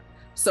era.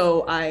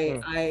 So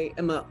I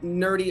am a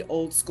nerdy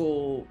old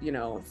school, you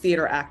know,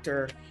 theater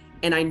actor,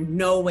 and I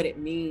know what it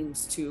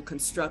means to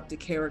construct a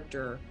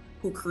character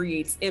who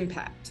creates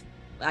impact.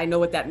 I know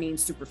what that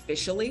means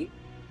superficially,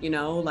 you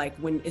know, like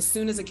as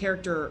soon as a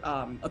character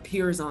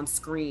appears on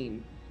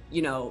screen,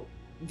 you know,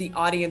 the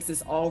audience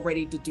is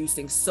already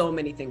deducing so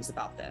many things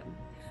about them.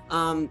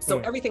 So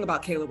everything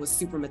about Kayla was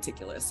super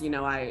meticulous. You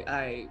know,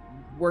 I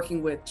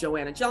working with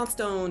Joanna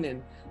Johnstone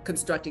and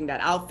constructing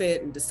that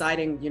outfit and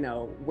deciding, you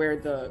know, where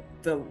the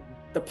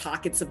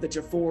pockets of the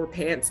Jafar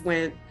pants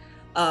went,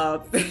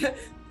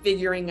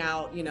 figuring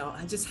out, you know,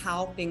 just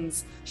how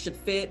things should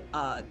fit,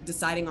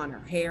 deciding on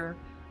her hair.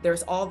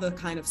 There's all the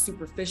kind of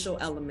superficial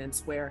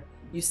elements where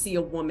you see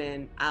a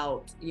woman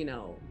out, you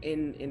know,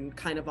 in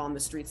kind of on the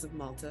streets of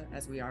Malta,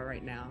 as we are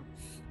right now,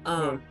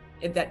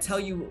 that tell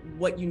you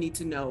what you need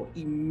to know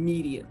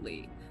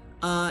immediately.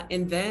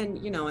 And then,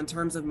 you know, in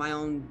terms of my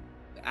own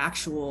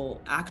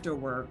actual actor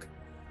work,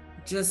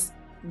 just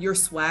your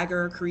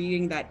swagger,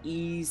 creating that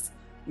ease,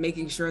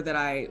 making sure that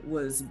I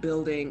was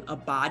building a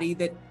body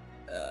that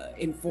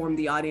informed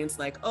the audience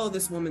like, oh,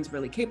 this woman's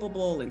really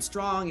capable and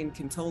strong and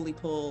can totally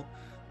pull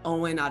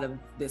Owen out of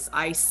this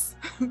ice,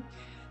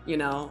 you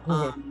know,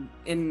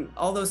 and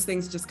all those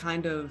things just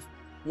kind of,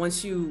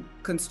 once you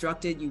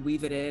construct it, you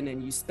weave it in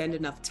and you spend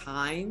enough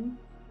time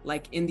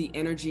like in the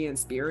energy and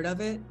spirit of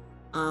it.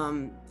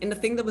 And the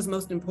thing that was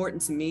most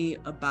important to me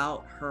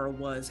about her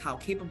was how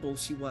capable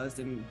she was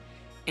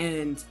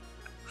and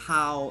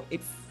how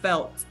it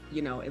felt,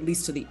 you know, at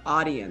least to the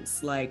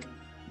audience, like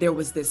there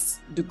was this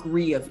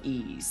degree of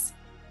ease,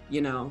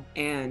 you know,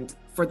 and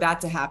for that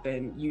to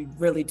happen, you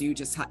really do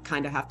just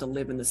kind of have to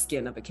live in the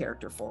skin of a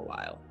character for a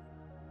while.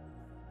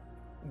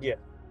 Yeah,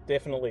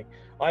 definitely.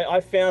 I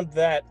found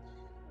that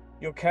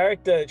your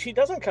character, she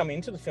doesn't come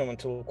into the film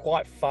until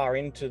quite far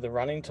into the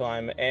running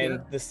time. And Yeah.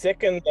 the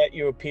second that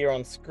you appear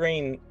on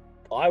screen,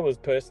 I was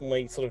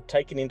personally sort of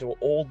taken into an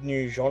all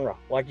new genre.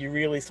 Like, you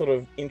really sort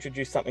of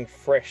introduced something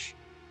fresh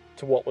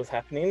to what was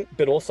happening,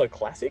 but also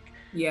classic.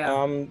 Yeah.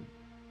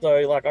 So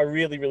like, I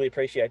really, really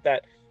appreciate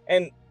that.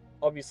 And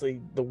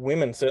obviously the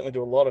women certainly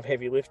do a lot of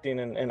heavy lifting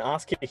and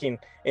ass kicking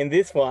in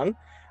this one.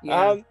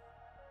 Yeah.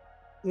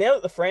 Now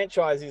that the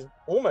franchise is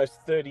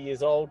almost 30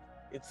 years old,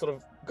 it's sort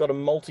of got a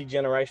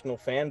multi-generational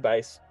fan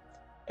base.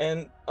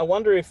 And I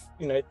wonder if,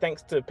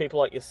 thanks to people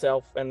like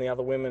yourself and the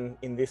other women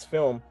in this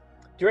film,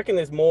 do you reckon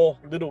there's more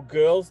little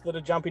girls that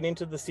are jumping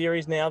into the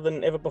series now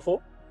than ever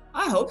before?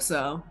 I hope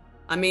so.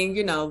 I mean,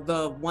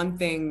 the one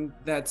thing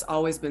that's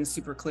always been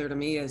super clear to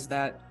me is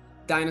that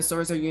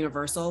dinosaurs are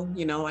universal.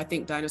 I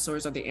think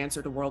dinosaurs are the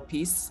answer to world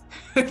peace.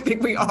 I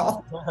think we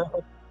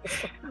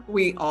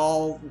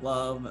all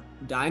love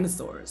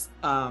dinosaurs.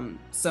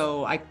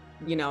 So I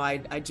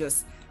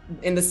just,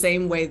 in the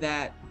same way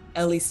that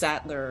Ellie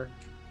Sattler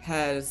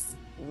has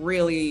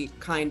really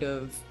kind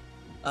of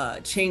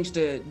changed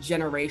a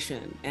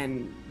generation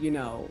and,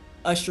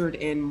 ushered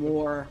in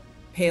more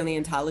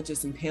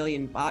paleontologists and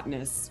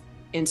paleobotanists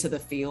into the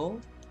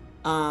field.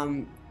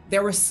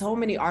 There were so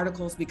many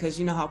articles, because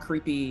you know how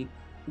creepy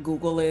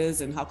Google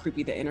is and how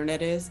creepy the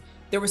internet is.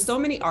 There were so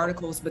many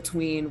articles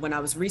between when I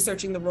was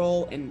researching the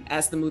role and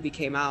as the movie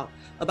came out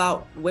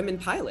about women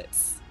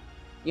pilots,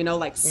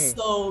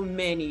 so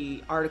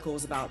many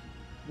articles about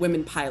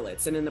women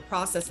pilots. And in the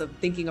process of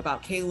thinking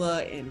about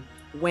Kayla and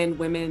when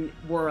women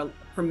were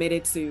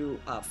permitted to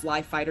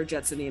fly fighter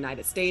jets in the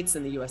United States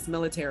and the US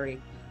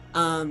military,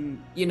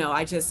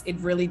 it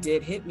really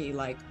did hit me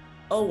like,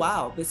 oh,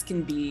 wow, this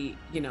can be,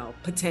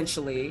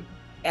 potentially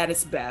at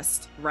its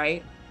best,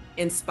 right?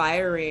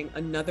 Inspiring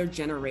another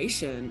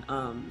generation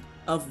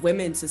of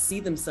women to see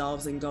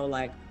themselves and go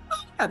like,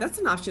 oh yeah, that's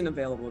an option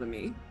available to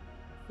me,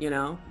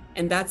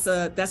 and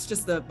that's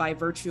just by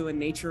virtue and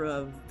nature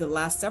of the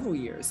last several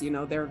years.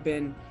 There have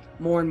been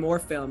more and more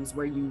films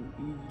where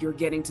you're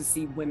getting to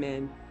see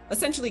women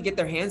essentially get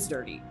their hands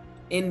dirty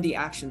in the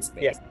action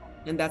space. Yeah.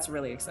 And that's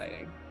really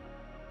exciting.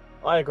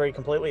 I agree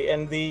completely.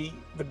 And the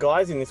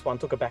guys in this one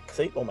took a back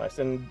seat almost,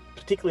 and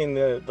particularly in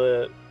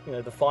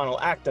the final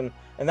act, and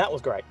that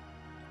was great.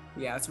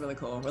 Yeah, it's really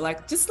cool. We're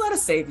like, just let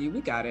us save you. We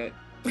got it.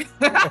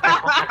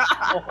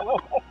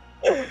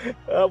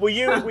 Were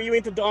you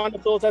into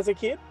dinosaurs as a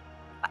kid?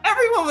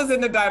 Everyone was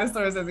into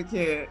dinosaurs as a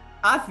kid,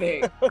 I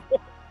think.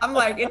 I'm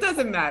like, it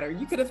doesn't matter.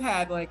 You could have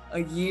had like a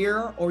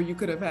year, or you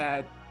could have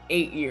had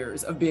 8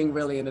 years of being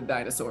really into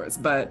dinosaurs.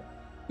 But,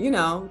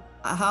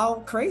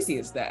 how crazy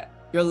is that?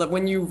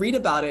 When you read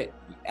about it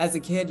as a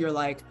kid, you're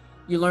like,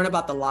 you learn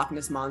about the Loch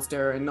Ness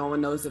monster and no one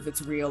knows if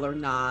it's real or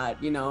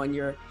not,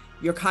 and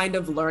you're kind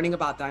of learning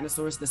about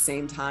dinosaurs the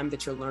same time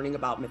that you're learning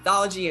about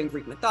mythology and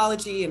Greek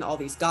mythology and all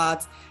these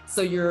gods.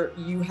 So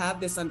you have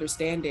this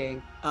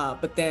understanding,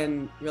 but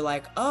then you're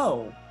like,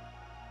 oh,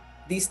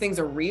 these things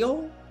are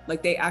real?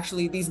 Like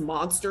these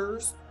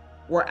monsters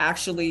were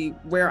actually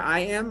where I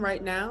am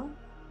right now.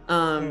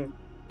 And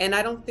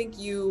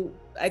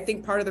I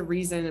think part of the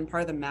reason and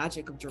part of the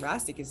magic of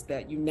Jurassic is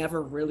that you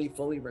never really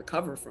fully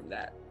recover from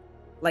that.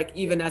 Like,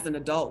 even as an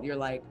adult, you're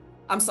like,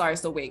 I'm sorry,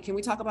 so wait, can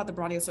we talk about the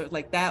Brontosaurus?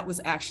 Like, that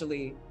was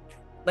actually,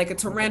 like, a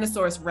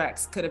Tyrannosaurus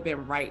Rex could have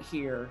been right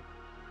here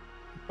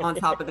on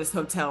top of this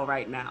hotel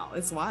right now.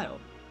 It's wild.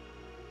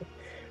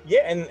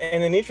 Yeah, and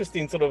an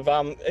interesting sort of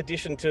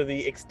addition to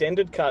the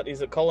extended cut is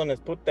that Colin has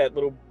put that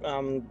little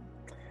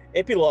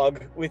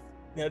epilogue with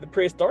the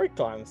prehistoric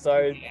times.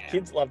 So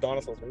kids love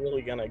dinosaurs. We're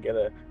really going to get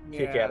a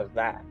kick out of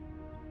that.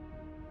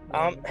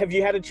 Have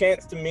you had a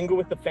chance to mingle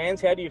with the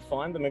fans? How do you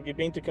find them? Have you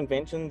been to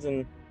conventions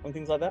and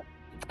things like that?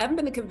 I haven't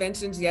been to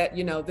conventions yet.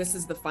 This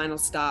is the final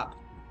stop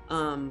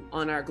on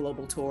our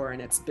global tour,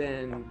 and it's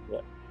been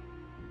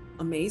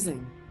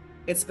amazing.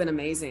 It's been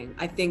amazing.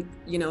 I think,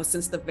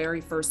 since the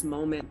very first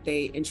moment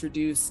they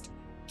introduced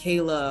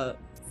Kayla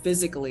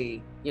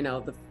physically,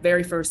 the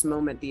very first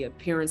moment the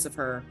appearance of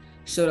her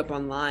showed up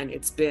online,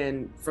 it's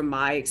been, from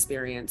my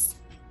experience,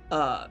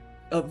 a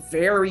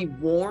very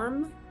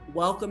warm,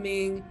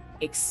 welcoming,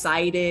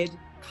 excited,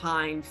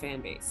 kind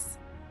fan base.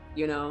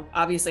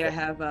 Obviously I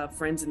have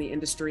friends in the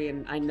industry,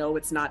 and I know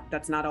that's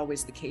not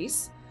always the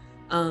case.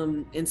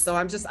 And so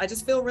I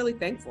just feel really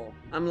thankful.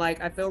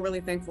 I feel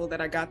really thankful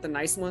that I got the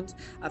nice ones.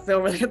 I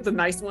feel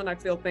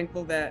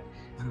thankful that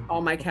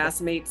all my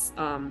castmates,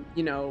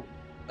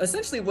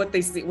 essentially what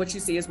you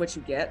see is what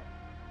you get.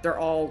 They're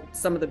all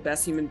some of the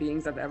best human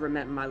beings I've ever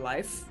met in my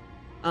life,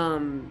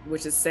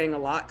 which is saying a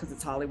lot because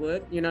it's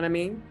Hollywood. You know what I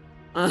mean?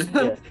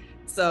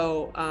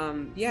 So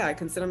I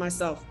consider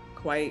myself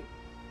quite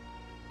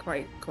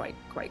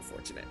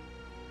fortunate.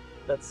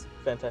 That's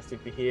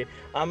fantastic to hear.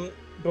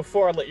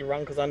 Before I let you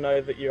run, because I know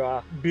that you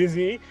are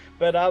busy,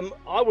 but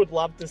I would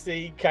love to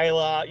see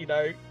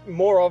Kayla,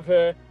 more of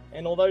her.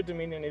 And although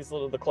Dominion is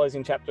sort of the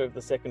closing chapter of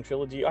the second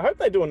trilogy, I hope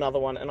they do another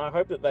one, and I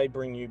hope that they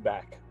bring you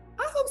back.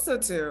 I hope so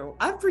too.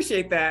 I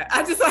appreciate that.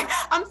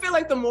 I feel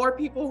like the more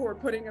people who are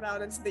putting it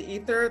out into the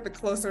ether, the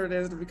closer it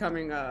is to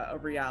becoming a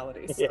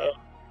reality. So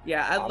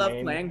yeah, I love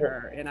playing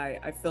her, and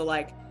I feel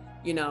like,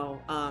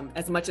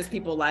 as much as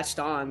people latched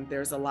on,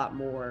 there's a lot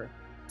more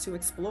to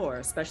explore,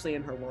 especially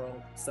in her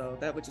world. So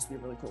that would just be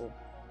really cool.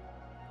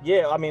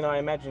 Yeah, I mean, I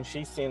imagine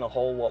she's seen a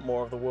whole lot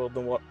more of the world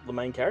than what the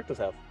main characters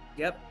have.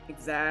 Yep,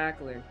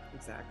 exactly.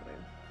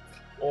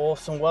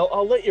 Awesome. Well,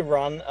 I'll let you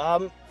run.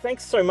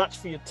 Thanks so much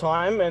for your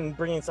time and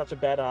bringing such a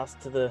badass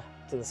to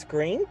the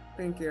screen.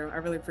 Thank you. I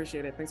really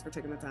appreciate it. Thanks for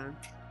taking the time.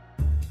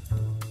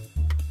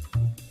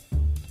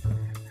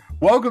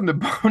 Welcome to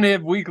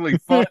Bonehead Weekly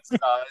Fun Size.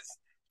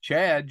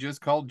 Chad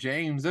just called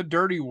James a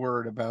dirty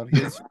word about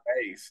his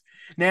face.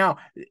 Now,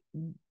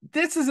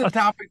 this is a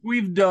topic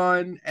we've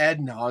done ad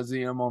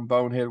nauseum on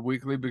Bonehead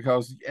Weekly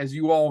because, as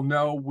you all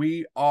know,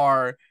 we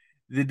are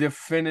the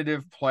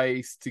definitive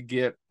place to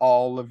get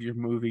all of your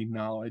movie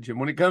knowledge. And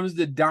when it comes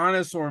to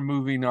dinosaur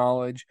movie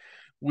knowledge,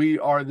 we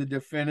are the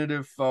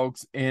definitive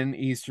folks in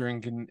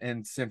Eastern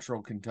and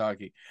Central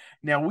Kentucky.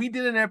 Now, we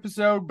did an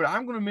episode, but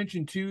I'm going to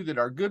mention too that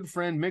our good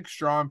friend Mick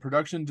Strawn,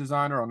 production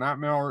designer on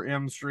Nightmare on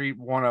Elm Street,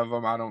 one of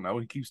them, I don't know,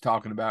 he keeps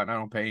talking about it and I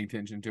don't pay any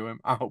attention to him.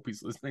 I hope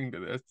he's listening to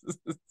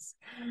this.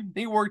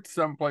 He worked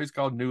someplace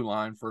called New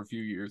Line for a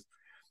few years.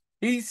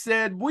 He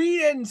said, we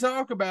didn't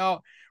talk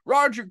about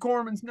Roger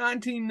Corman's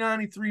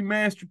 1993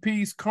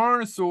 masterpiece,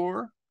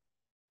 Carnosaur.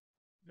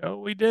 No,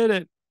 we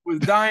didn't.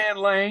 With Diane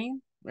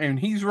Lane. And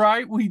he's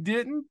right, we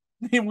didn't.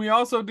 And we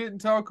also didn't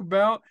talk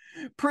about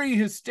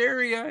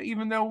Prehysteria,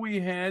 even though we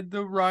had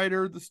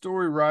the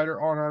story writer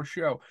on our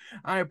show.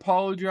 I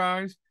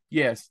apologize.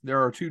 Yes,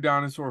 there are 2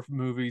 dinosaur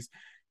movies,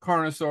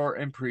 Carnosaur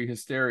and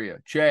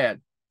Prehysteria.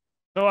 Chad.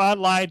 So I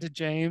lied to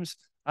James.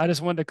 I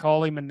just wanted to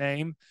call him a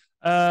name.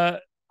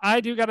 I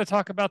do got to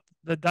talk about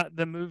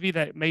the movie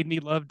that made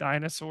me love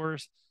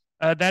dinosaurs.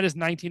 That is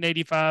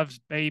 1985's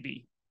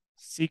Baby,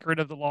 Secret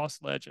of the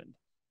Lost Legend.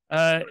 We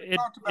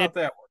talked about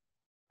that one.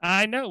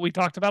 I know we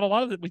talked about a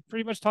lot of it. We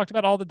pretty much talked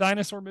about all the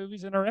dinosaur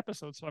movies in our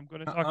episode. So I'm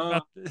going to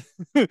talk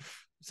about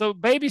so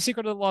Baby,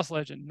 Secret of the Lost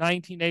Legend,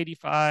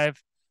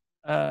 1985.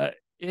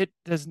 It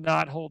does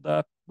not hold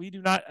up. We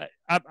do not.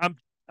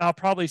 I'll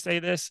probably say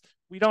this.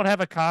 We don't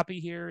have a copy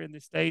here in the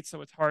States,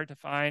 so it's hard to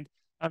find.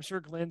 I'm sure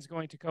Glenn's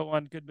going to go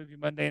on Good Movie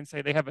Monday and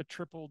say they have a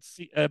tripled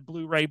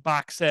Blu-ray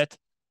box set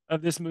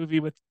of this movie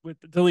with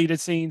deleted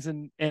scenes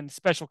and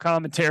special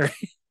commentary.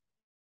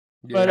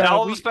 Yeah. But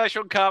all the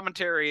special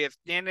commentary is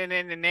in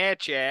that,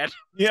 Chad.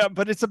 Yeah,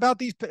 but it's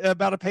about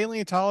a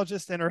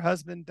paleontologist and her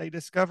husband. They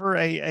discover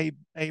a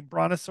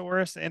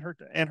brontosaurus and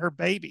her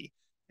baby,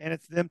 and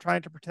it's them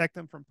trying to protect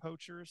them from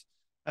poachers.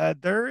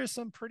 There is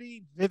some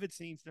pretty vivid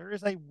scenes. There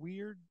is a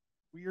weird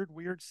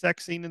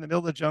sex scene in the middle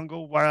of the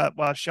jungle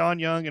while Sean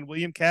Young and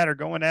William Catt are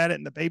going at it,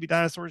 and the baby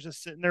dinosaur is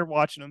just sitting there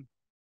watching them.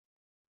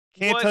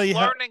 Can't tell you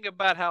learning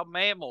about how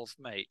mammals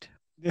mate.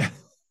 Yeah.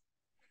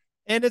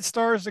 And it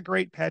stars the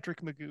great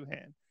Patrick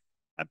McGoohan.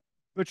 I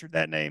butchered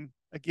that name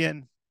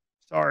again.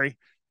 Sorry.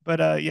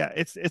 But yeah,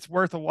 it's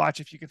worth a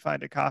watch if you can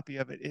find a copy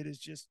of it. It is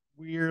just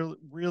weird,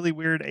 really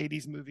weird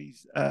 80s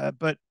movies.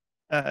 But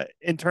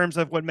in terms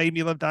of what made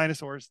me love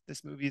dinosaurs,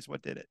 this movie is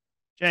what did it.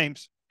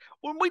 James.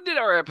 When we did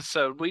our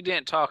episode, we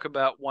didn't talk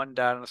about one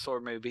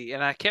dinosaur movie,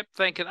 and I kept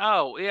thinking,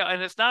 oh, yeah,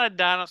 and it's not a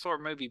dinosaur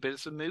movie, but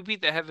it's a movie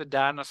that has a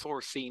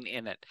dinosaur scene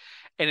in it.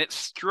 And it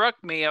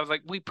struck me, I was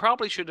like, we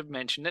probably should have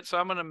mentioned it, so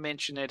I'm going to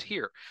mention it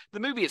here. The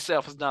movie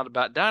itself is not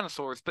about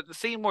dinosaurs, but the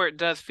scene where it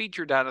does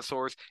feature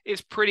dinosaurs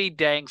is pretty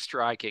dang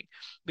striking,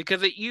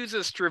 because it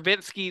uses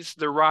Stravinsky's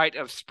The Rite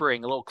of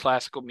Spring, a little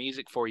classical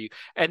music for you,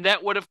 and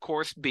that would, of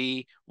course,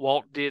 be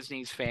Walt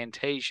Disney's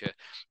Fantasia.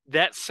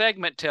 That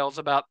segment tells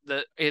about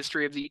the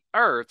history of the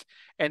Earth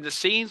and the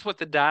scenes with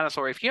the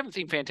dinosaur. If you haven't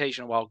seen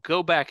Fantasia in a while,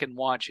 go back and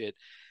watch it.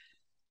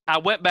 I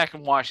went back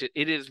and watched it.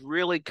 It is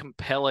really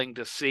compelling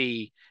to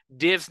see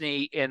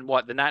Disney in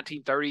the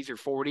 1930s or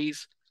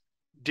 40s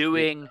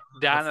doing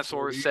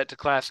dinosaurs set to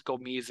classical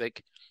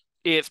music.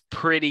 It's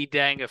pretty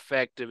dang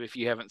effective. If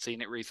you haven't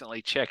seen it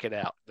recently, check it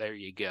out. There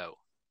you go.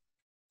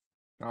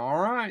 All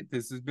right.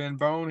 This has been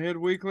Bonehead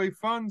Weekly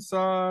Fun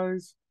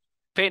Size.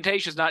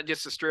 Fantasia's not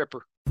just a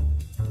stripper.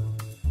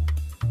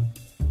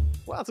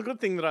 Well, it's a good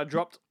thing that I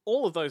dropped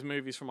all of those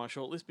movies from my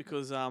shortlist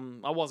because I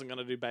wasn't going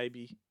to do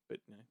Baby, but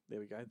there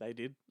we go. They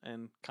did.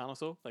 And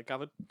Carnosaur, they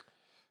covered.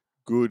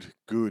 Good.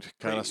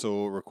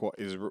 Carnosaur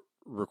is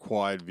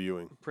required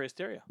viewing.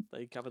 Prehysteria,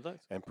 they covered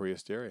those. And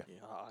Prehysteria.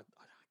 Yeah, I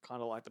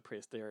kind of like the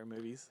Prehysteria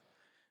movies.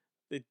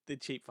 They're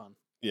cheap fun.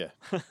 Yeah.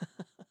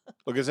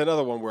 Look, there's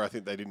another one where I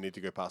think they didn't need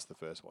to go past the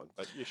first one,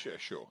 but yeah,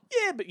 sure.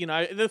 Yeah, but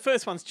the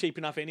first one's cheap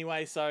enough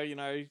anyway, so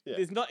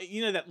there's not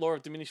that law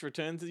of diminishing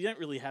returns. You don't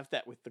really have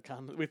that with the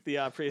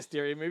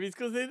Prehysteria movies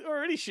because they're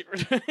already shit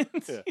returns.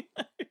 Yeah.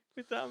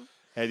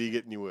 How do you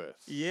get any worse?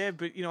 Yeah,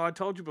 but I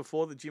told you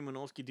before that Jim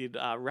Wynorski did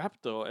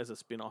Raptor as a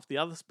spin-off. The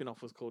other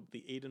spin-off was called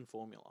The Eden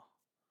Formula.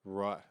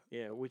 Right.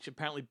 Yeah, which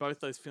apparently both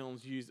those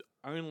films use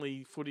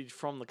only footage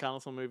from the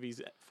Carnosaur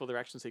movies for their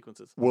action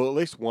sequences. Well, at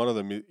least one of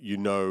them, you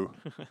know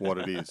what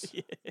it is.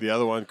 Yeah. The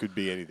other one could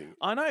be anything.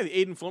 I know the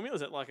Eden formula.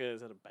 Is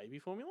that a baby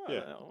formula?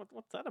 Yeah.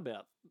 What's that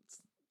about?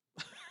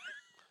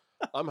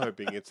 I'm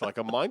hoping it's like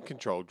a mind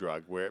control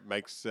drug where it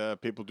makes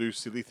people do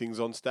silly things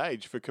on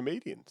stage for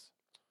comedians.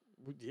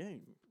 Yeah.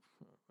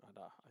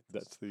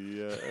 That's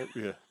the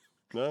yeah.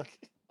 No.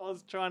 I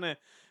was trying to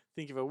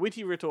think of a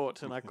witty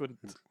retort and I couldn't.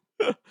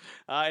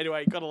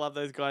 Anyway, gotta love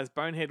those guys.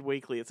 Bonehead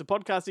Weekly. It's a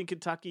podcast in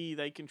Kentucky.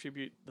 They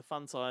contribute the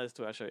fun size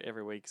to our show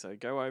every week. So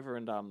go over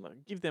and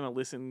give them a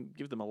listen,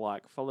 give them a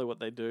like, follow what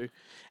they do.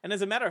 And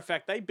as a matter of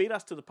fact, they beat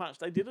us to the punch.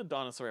 They did a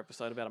dinosaur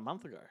episode about a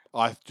month ago.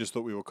 I just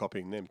thought we were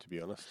copying them, to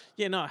be honest.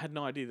 Yeah, no, I had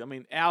no idea. I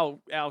mean,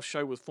 our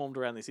show was formed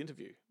around this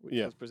interview, which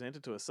was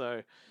presented to us.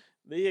 So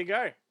there you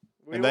go.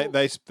 And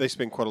they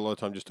spend quite a lot of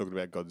time just talking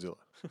about Godzilla.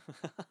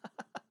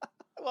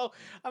 Well,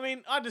 I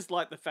mean, I just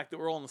like the fact that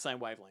we're all on the same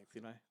wavelength,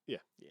 you know? Yeah.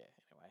 Yeah,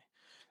 anyway.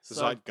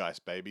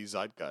 Zeitgeist, baby,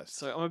 zeitgeist.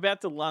 So I'm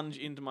about to lunge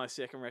into my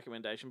second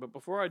recommendation, but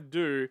before I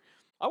do,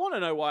 I want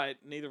to know why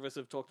neither of us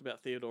have talked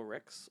about Theodore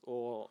Rex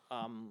or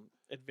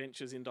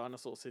Adventures in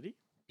Dinosaur City.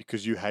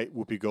 Because you hate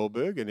Whoopi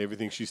Goldberg and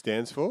everything she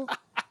stands for?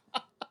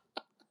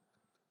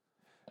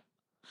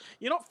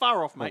 You're not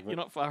far off, mate. You're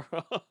not far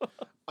off.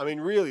 I mean,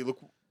 really, look,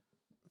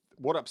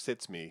 what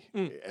upsets me,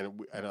 and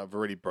I've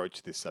already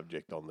broached this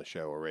subject on the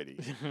show already,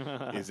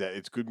 is that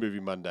it's Good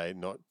Movie Monday,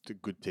 not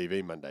Good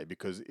TV Monday.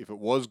 Because if it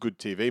was Good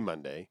TV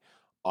Monday,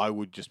 I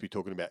would just be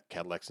talking about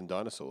Cadillacs and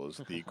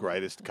Dinosaurs, the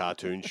greatest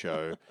cartoon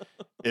show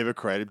ever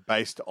created,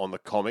 based on the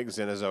comic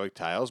Xenozoic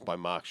Tales by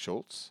Mark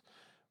Schultz,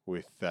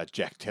 with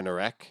Jack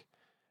Tenorak,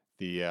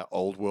 the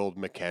old world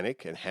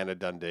mechanic, and Hannah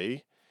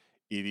Dundee.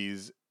 It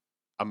is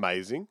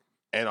amazing,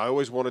 and I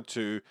always wanted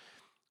to,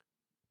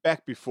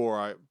 back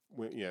before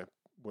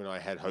when I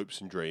had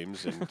hopes and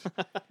dreams and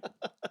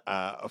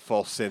a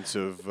false sense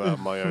of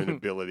my own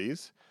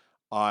abilities,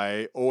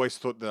 I always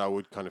thought that I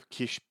would kind of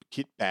kit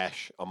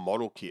bash a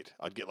model kit.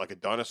 I'd get like a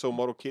dinosaur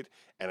model kit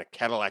and a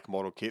Cadillac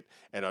model kit,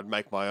 and I'd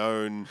make my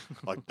own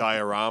like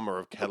diorama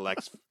of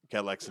Cadillacs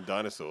and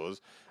dinosaurs.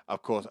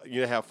 Of course,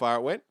 you know how far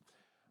it went?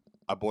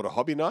 I bought a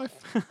hobby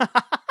knife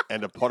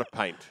and a pot of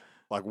paint,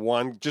 like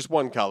just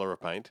one color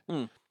of paint.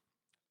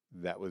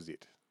 That was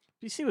it.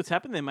 Do you see what's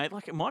happened there, mate?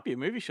 Like, it might be a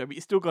movie show, but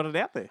you still got it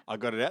out there. I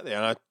got it out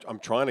there, and I'm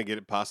trying to get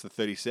it past the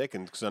 30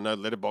 seconds because I know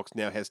Letterboxd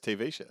now has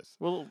TV shows.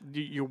 Well,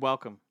 you're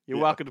welcome. You're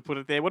welcome to put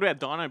it there. What about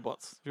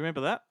Dinobots? Do you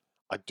remember that?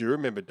 I do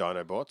remember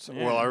Dinobots.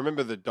 Yeah. Well, I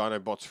remember the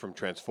Dinobots from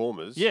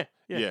Transformers. Yeah.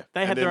 They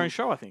had their own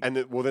show, I think. And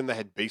then they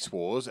had Beast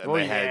Wars, and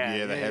they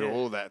had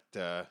all that.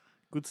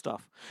 Good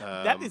stuff.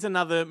 That is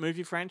another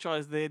movie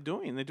franchise they're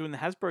doing. They're doing the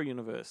Hasbro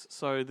universe.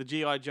 So the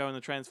G.I. Joe and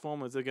the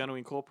Transformers are going to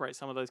incorporate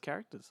some of those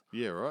characters.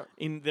 Yeah, right.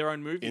 In their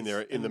own movies.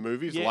 In the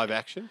movies, live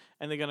action.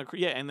 And they're going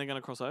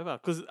to cross over.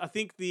 Because I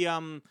think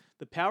the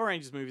Power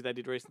Rangers movie they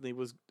did recently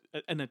was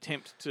an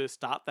attempt to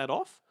start that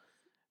off.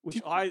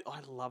 Which I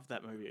love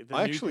that movie.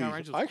 I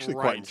actually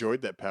quite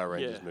enjoyed that Power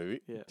Rangers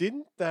movie. Yeah.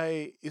 Didn't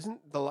they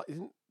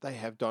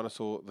have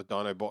the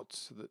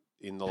Dinobots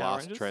in the Power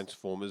last Rangers?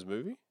 Transformers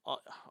movie?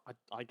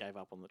 I gave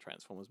up on the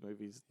Transformers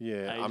movies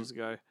Yeah, ages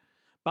ago.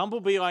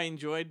 Bumblebee I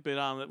enjoyed,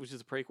 but which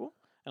is a prequel.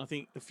 And I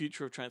think the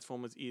future of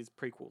Transformers is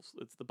prequels.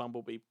 It's the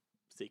Bumblebee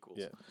sequels.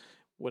 Yeah.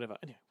 Whatever.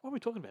 Anyway, why are we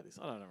talking about this?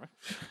 I don't know.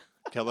 Right?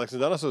 Cadillacs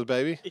and Dinosaurs,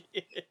 baby.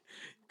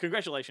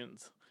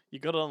 Congratulations. You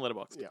got it on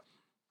Letterboxd. Yeah.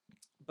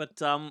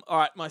 But, all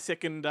right, my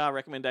second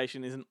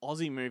recommendation is an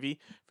Aussie movie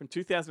from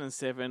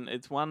 2007.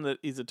 It's one that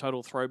is a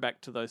total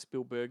throwback to those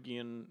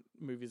Spielbergian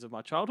movies of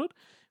my childhood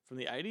from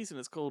the 80s, and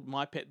it's called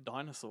My Pet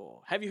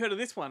Dinosaur. Have you heard of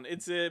this one?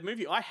 It's a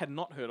movie I had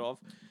not heard of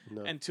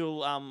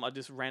until I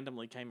just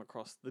randomly came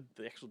across the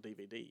actual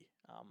DVD,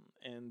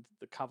 and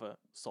the cover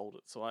sold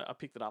it, so I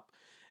picked it up.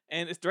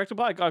 And it's directed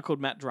by a guy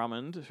called Matt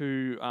Drummond,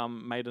 who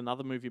made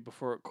another movie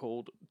before it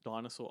called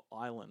Dinosaur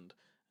Island,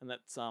 and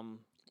that's...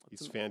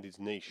 He's found his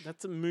niche.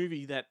 That's a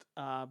movie that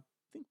I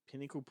think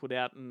Pinnacle put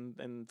out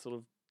and sort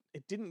of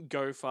it didn't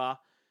go far,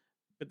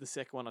 but the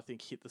second one I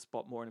think hit the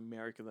spot more in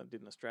America than it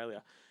did in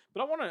Australia.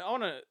 But I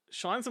want to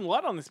shine some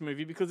light on this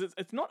movie because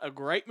it's not a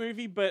great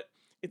movie, but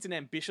it's an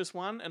ambitious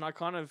one, and I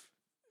kind of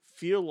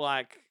feel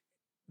like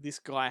this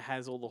guy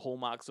has all the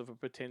hallmarks of a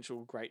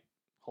potential great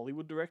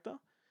Hollywood director.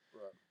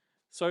 Right.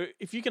 So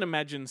if you can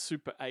imagine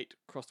Super 8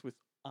 crossed with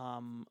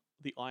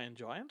the Iron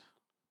Giant.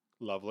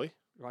 Lovely.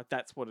 Right,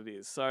 that's what it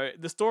is. So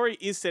the story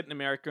is set in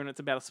America, and it's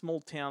about a small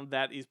town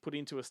that is put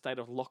into a state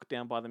of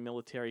lockdown by the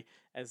military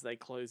as they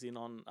close in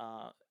on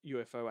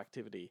UFO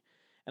activity.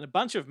 And a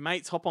bunch of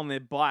mates hop on their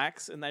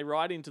bikes, and they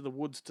ride into the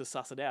woods to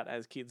suss it out,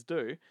 as kids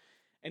do.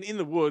 And in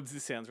the woods,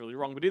 this sounds really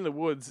wrong, but in the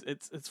woods,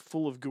 it's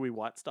full of gooey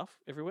white stuff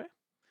everywhere.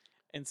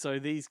 And so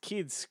these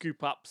kids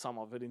scoop up some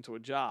of it into a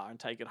jar and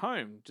take it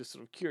home, just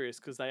sort of curious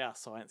because they are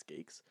science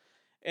geeks.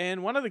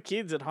 And one of the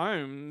kids at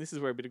home, this is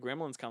where a bit of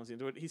Gremlins comes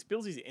into it, he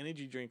spills his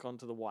energy drink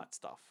onto the white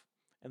stuff.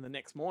 And the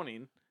next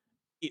morning,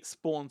 it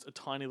spawns a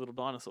tiny little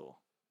dinosaur.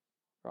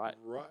 right?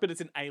 Right. But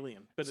it's an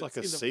alien. But It's like a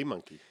in the- sea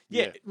monkey.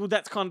 Yeah, well,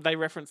 that's kind of, they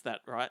reference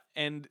that, right?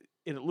 And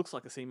it looks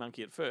like a sea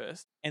monkey at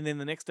first, and then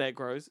the next day it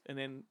grows, and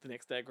then the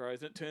next day it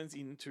grows, and it turns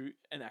into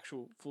an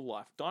actual full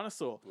life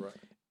dinosaur. Right.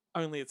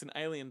 Only it's an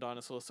alien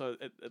dinosaur, so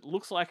it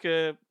looks like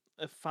a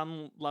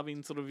fun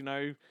loving sort of,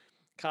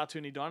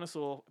 cartoony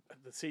dinosaur.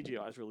 The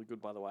CGI is really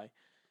good, by the way,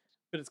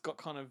 but it's got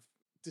kind of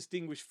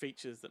distinguished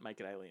features that make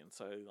it alien.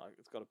 So like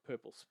it's got a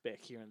purple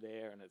speck here and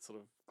there, and it sort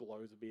of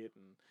glows a bit.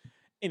 And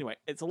anyway,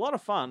 it's a lot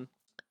of fun.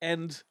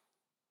 And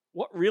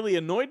what really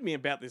annoyed me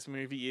about this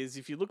movie is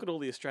if you look at all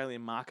the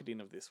Australian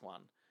marketing of this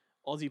one,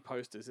 Aussie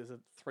posters, there's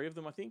 3 of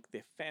them, I think.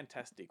 They're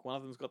fantastic. One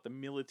of them's got the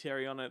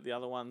military on it. The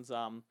other one's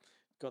got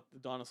the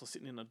dinosaur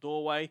sitting in a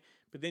doorway.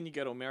 But then you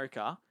go to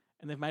America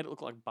and they've made it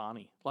look like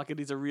Barney. Like it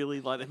is a really,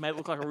 they've made it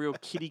look like a real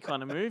kiddie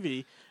kind of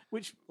movie,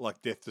 which... Like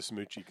Death to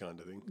Smoochie kind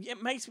of thing.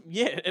 It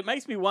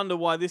makes me wonder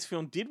why this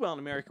film did well in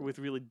America with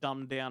really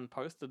dumbed down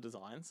poster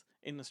designs.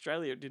 In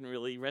Australia, it didn't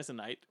really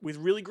resonate with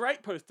really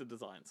great poster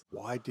designs.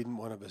 Why didn't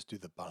one of us do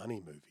the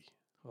Barney movie?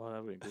 Oh,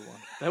 that would have been a good one.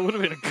 That would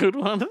have been a good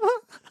one.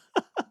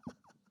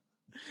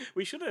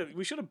 We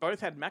should have both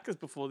had Macca's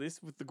before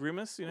this with the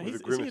Grimace. With Is the he a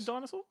Grimace.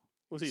 dinosaur?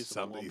 Was he a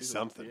Something. blob? He's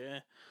something. Yeah.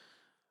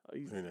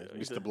 Who knows?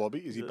 he's Mr. Blobby?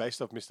 Is he he's a-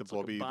 based off Mr. like a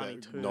Blobby, Barney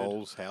that turd.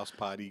 Noel's house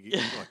party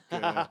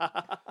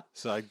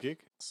sidekick?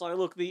 So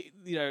look,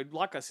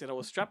 like I said, I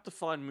was strapped to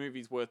find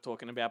movies worth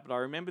talking about, but I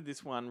remember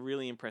this one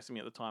really impressing me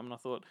at the time, and I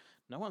thought,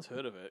 no one's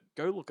heard of it.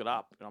 Go look it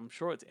up, and I'm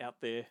sure it's out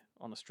there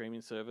on a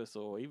streaming service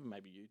or even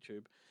maybe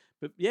YouTube.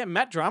 But yeah,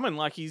 Matt Drummond,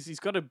 he's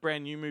got a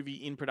brand new movie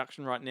in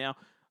production right now.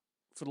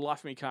 For the life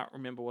of me, can't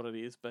remember what it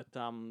is, but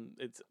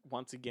it's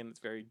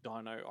very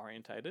dino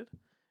orientated.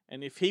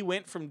 And if he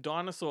went from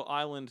Dinosaur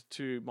Island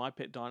to My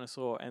Pet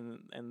Dinosaur,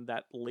 and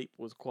that leap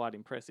was quite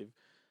impressive,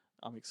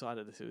 I'm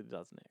excited to see what he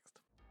does next.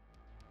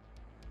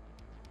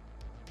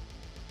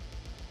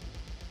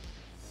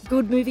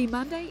 Good Movie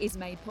Monday is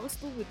made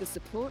possible with the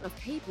support of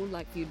people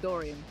like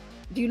Viewlorium.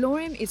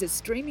 Viewlorium is a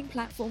streaming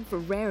platform for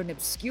rare and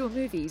obscure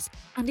movies,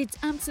 and it's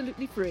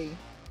absolutely free.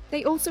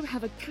 They also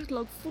have a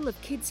catalogue full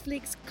of kids'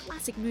 flicks,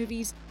 classic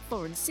movies,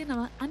 foreign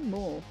cinema, and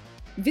more.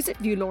 Visit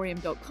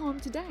viewlorium.com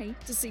today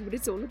to see what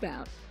it's all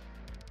about.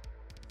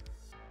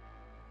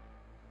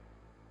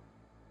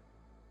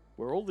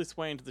 We're all this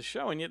way into the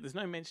show, and yet there's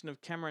no mention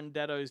of Cameron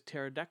Daddo's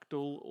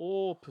Pterodactyl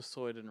or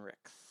Poseidon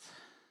Rex.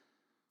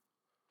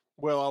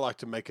 Well, I like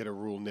to make it a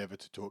rule never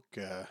to talk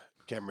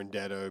Cameron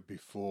Daddo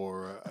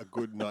before a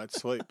good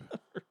night's sleep.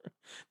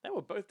 They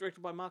were both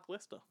directed by Mark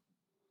Lester.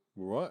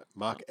 Right,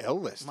 Mark L.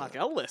 Lester. Mark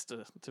L.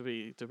 Lester, to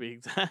be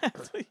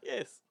exact.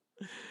 Yes.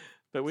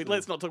 But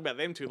let's not talk about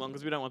them too long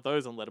because we don't want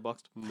those on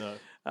Letterboxd.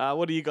 No.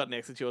 What do you got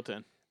next? It's your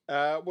turn.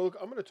 Well, look,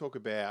 I'm going to talk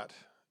about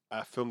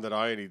a film that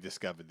I only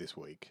discovered this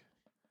week.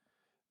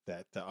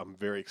 That I'm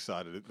very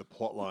excited. The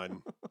plot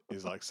line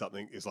is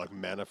like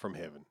manna from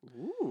heaven.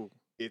 Ooh.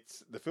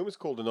 The film is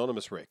called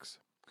Anonymous Rex.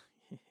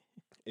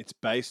 It's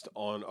based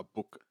on a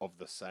book of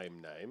the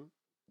same name,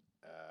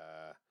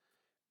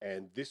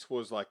 and this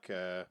was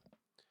it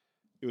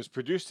was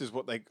produced as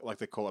what they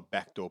call a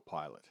backdoor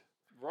pilot.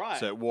 Right.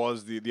 So it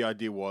was the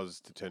idea was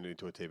to turn it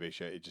into a TV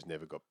show. It just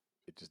never got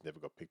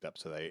picked up.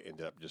 So they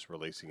ended up just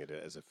releasing it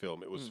as a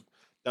film. It was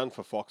done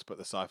for Fox, but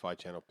the Sci-Fi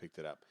Channel picked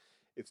it up.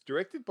 It's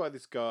directed by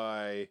this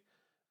guy,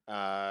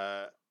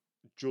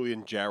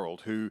 Julian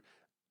Gerald, who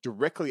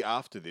directly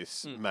after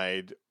this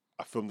made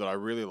a film that I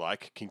really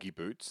like, Kinky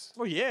Boots.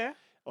 Oh yeah.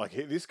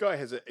 This guy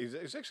he's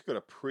actually got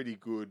a pretty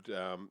good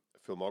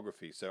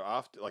filmography. So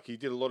after he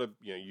did a lot of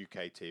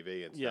UK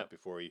TV and stuff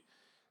before he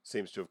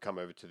seems to have come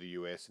over to the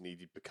US, and he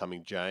did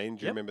Becoming Jane.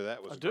 Do you remember that?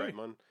 It was a great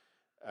one.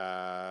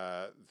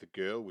 The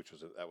Girl, which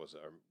was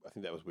I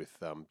think that was with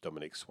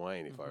Dominique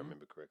Swain, if I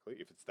remember correctly.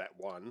 If it's that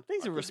one,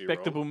 these are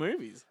respectable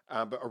movies.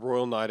 But A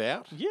Royal Night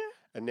Out. Yeah.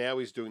 And now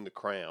he's doing The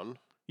Crown.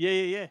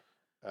 Yeah.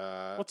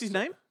 What's his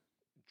name?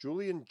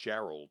 Julian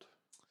Gerald,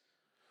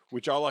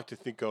 which I like to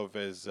think of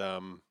as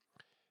the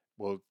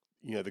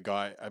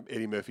guy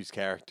Eddie Murphy's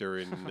character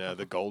in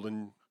The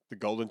Golden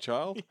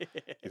Child.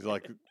 He's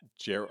like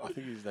Gerald. I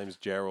think his name is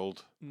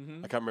Gerald.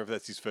 I can't remember if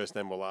that's his first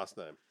name or last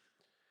name.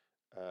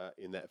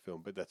 In that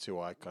film, but that's who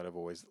I kind of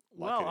always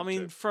like. Well, I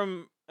mean,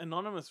 from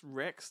Anonymous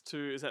Rex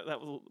to that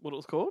was what it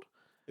was called?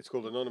 It's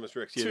called Anonymous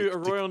Rex. To A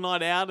Royal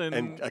Night Out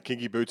and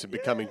Kinky Boots and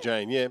Becoming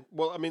Jane. Yeah.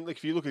 Well, I mean,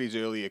 if you look at his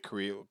earlier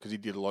career, because he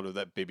did a lot of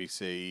that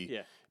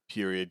BBC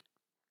period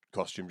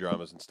costume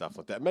dramas and stuff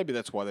like that. Maybe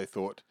that's why they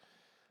thought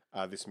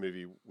this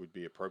movie would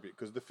be appropriate,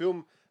 because the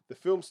film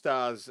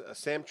stars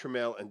Sam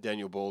Trammell and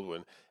Daniel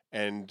Baldwin,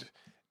 and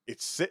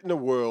it's set in a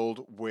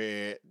world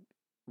where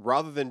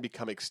rather than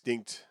become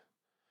extinct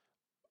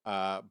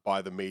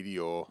by the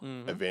meteor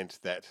event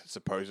that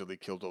supposedly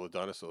killed all the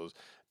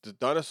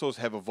dinosaurs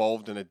have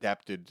evolved and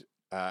adapted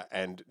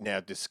and now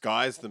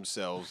disguise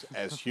themselves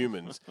as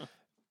humans.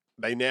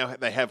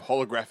 they have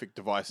holographic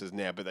devices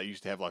now, but they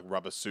used to have like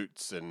rubber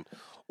suits and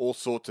all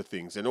sorts of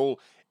things. And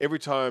every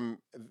time,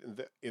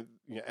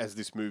 as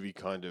this movie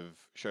kind of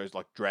shows,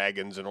 like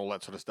dragons and all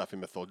that sort of stuff in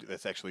mythology,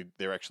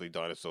 they're actually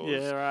dinosaurs.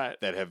 Yeah, right.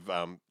 That have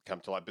come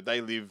to light, but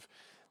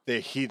they're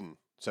hidden.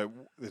 So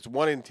there's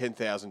 1 in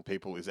 10,000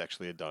 people is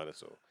actually a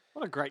dinosaur.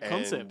 What a great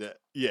concept.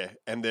 And,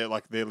 and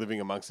they're living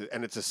amongst it,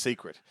 and it's a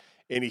secret.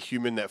 Any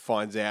human that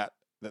finds out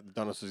that the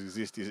dinosaurs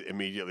exist is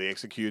immediately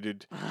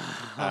executed.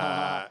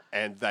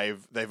 And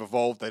they've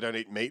evolved. They don't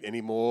eat meat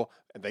anymore,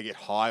 and they get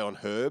high on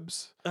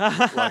herbs.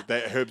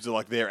 Herbs are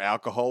like their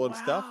alcohol and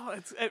stuff.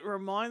 It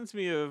reminds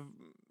me of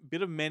a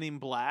bit of Men in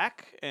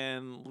Black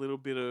and a little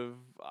bit of,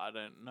 I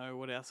don't know,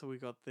 what else have we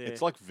got there?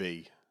 It's like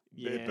V.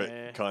 Yeah.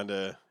 But kind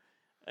of.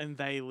 And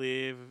They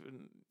Live.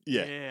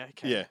 Yeah. Yeah.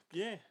 Okay.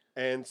 Yeah.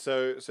 And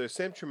so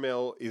Sam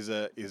Trammell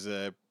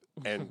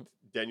and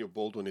Daniel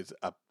Baldwin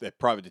they're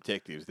private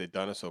detectives. They're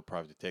dinosaur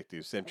private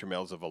detectives. Sam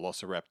Trammell's a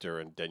velociraptor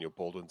and Daniel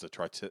Baldwin's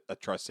a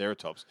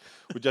triceratops,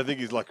 which I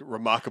think is like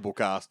remarkable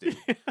casting.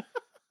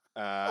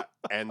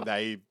 And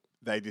they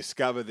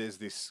discover there's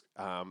this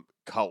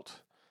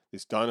cult,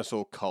 this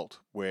dinosaur cult,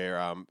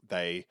 where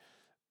the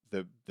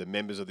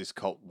members of this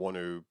cult want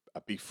to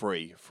be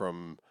free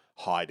from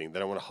hiding. They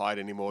don't want to hide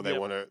anymore. They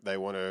want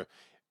to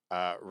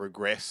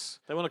regress.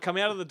 They want to come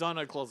out of the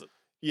dino closet.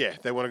 Yeah,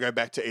 they want to go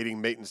back to eating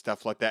meat and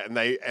stuff like that, and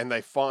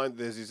they find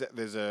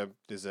there's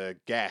a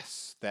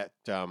gas that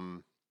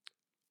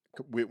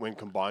when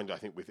combined, I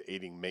think, with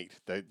eating meat,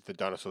 the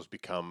dinosaurs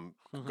gone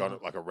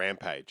like a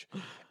rampage,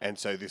 and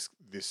so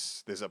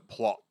there's a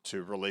plot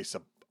to release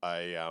a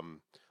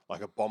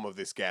bomb of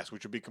this gas,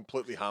 which would be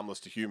completely harmless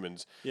to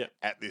humans.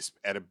 At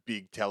a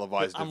big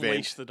televised event,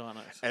 unleash the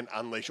dinos and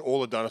unleash all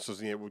the dinosaurs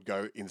in here would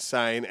go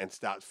insane and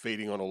start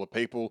feeding on all the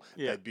people.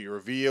 They'd be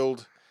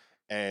revealed.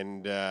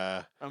 And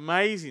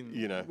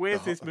amazing.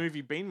 Where's this movie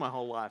been my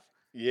whole life?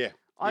 Yeah,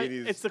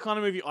 it's the kind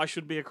of movie I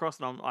should be across,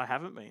 and I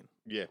haven't been.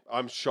 Yeah,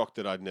 I'm shocked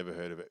that I'd never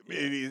heard of it.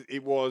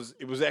 It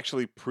was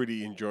actually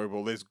pretty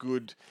enjoyable. There's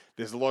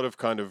a lot of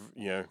kind of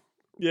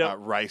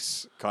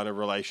race kind of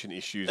relation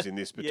issues in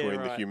this between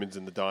the humans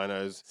and the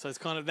dinos. So it's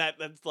kind of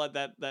that's like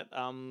that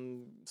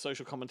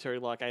social commentary,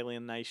 like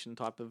Alien Nation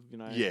type of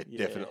Yeah,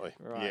 definitely.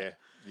 Right.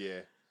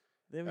 Yeah.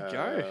 There we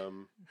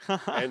go.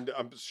 And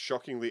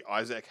shockingly,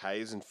 Isaac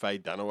Hayes and Faye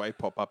Dunaway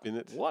pop up in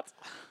it. What?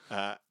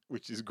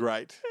 Which is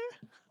great.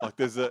 Like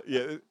there's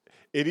it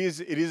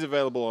is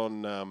available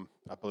on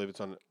I believe it's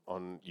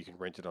on you can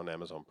rent it on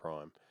Amazon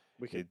Prime.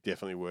 It's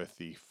definitely worth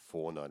the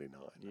 $4.99.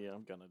 Yeah,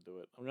 I'm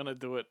gonna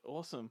do it.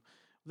 Awesome.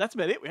 That's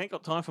about it. We ain't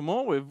got time for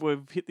more.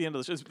 We've hit the end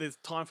of the show. There's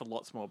time for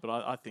lots more, but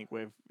I think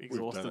we've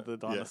exhausted the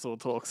dinosaur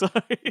talk. So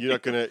you're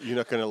not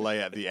gonna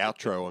lay out the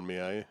outro on me,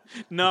 are you?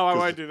 No, I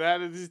won't do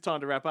that. It is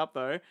time to wrap up,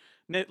 though.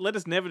 Let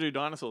us never do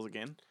dinosaurs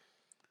again.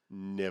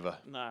 Never.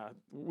 No,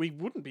 we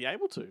wouldn't be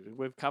able to.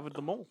 We've covered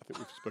them all. I think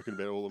we've spoken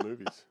about all the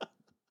movies.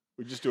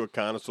 We just do a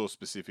Carnosaur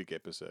specific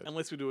episode.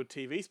 Unless we do a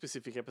TV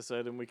specific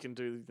episode, and we can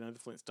do the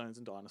Flintstones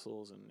and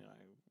dinosaurs and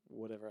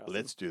whatever else.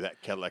 Let's do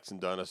that. Cadillacs and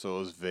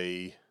Dinosaurs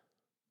V.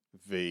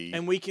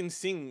 And we can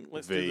sing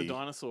Let's Do the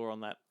Dinosaur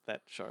on that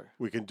show.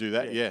 We can do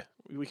that, yeah.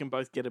 We can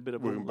both get a bit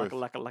of boom,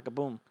 like a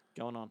boom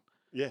going on.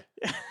 Yeah.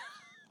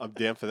 I'm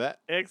down for that.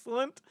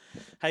 Excellent.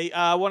 Hey,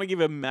 I want to give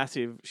a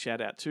massive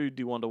shout out to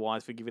DeWanda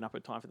Wise for giving up her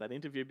time for that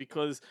interview,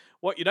 because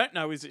what you don't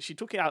know is that she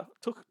took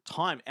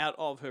time out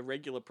of her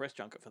regular press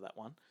junket for that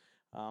one,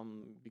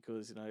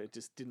 because it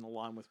just didn't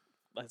align with.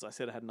 As I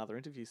said, I had another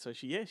interview, so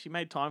she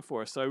made time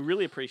for us. So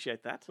really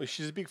appreciate that. Well,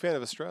 she's a big fan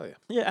of Australia.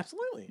 Yeah,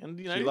 absolutely, and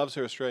she loves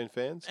her Australian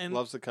fans, and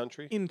loves the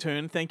country. In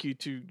turn, thank you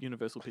to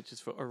Universal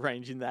Pictures for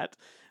arranging that.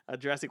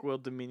 Jurassic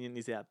World Dominion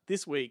is out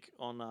this week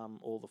on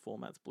all the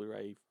formats: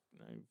 Blu-ray,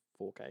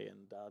 4K,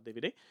 and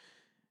DVD.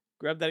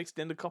 Grab that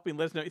extended copy and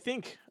let us know what you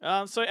think.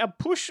 So our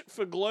push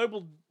for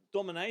global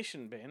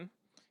domination, Ben,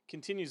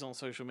 continues on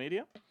social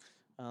media.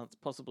 It's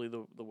possibly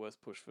the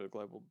worst push for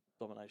global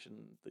domination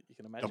that you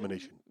can imagine.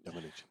 Domination.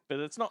 But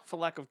it's not for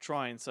lack of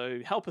trying,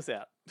 so help us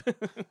out.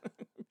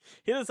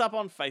 Hit us up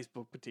on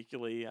Facebook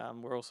particularly.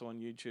 We're also on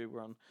YouTube.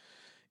 We're on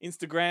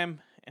Instagram.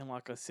 And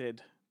like I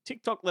said,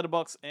 TikTok,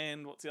 Letterboxd,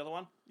 and what's the other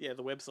one? Yeah,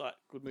 the website,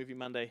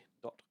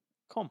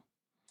 goodmoviemonday.com.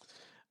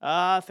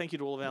 Thank you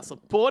to all of our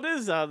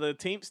supporters, the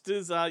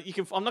Teamsters.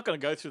 I'm not going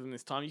to go through them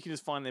this time. You can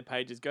just find their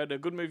pages. Go to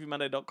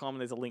goodmoviemonday.com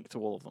and there's a link to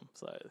all of them.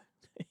 So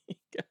there you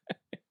go.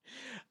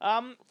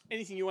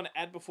 Anything you want to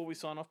add before we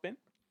sign off, Ben?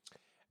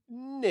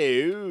 No.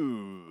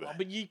 Oh,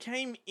 but you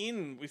came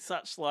in with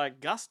such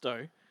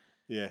gusto.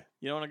 Yeah.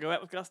 You don't want to go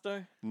out with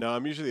gusto? No,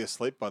 I'm usually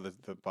asleep by the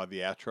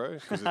outro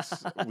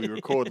because we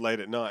record late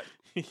at night,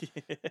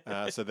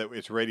 so that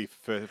it's ready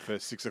for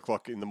 6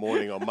 o'clock in the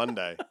morning on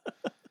Monday,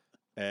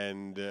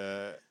 and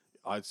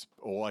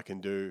all I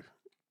can do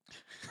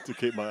to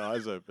keep my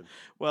eyes open.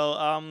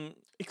 Well,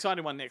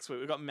 exciting one next week.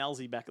 We've got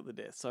Melzi back at the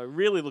desk, so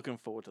really looking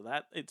forward to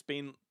that. It's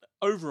been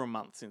over a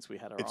month since we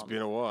had her on. It's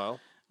been a while.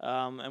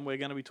 And we're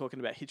going to be talking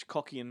about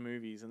Hitchcockian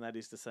movies, and that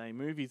is to say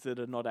movies that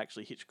are not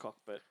actually Hitchcock,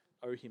 but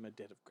owe him a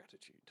debt of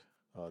gratitude.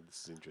 Oh,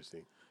 this is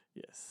interesting.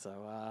 Yes,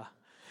 so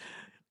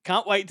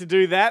can't wait to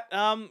do that.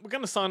 We're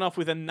going to sign off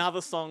with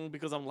another song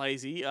because I'm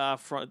lazy.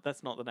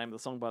 That's not the name of the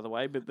song, by the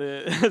way, but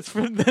it's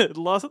from the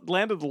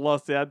Land of the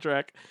Lost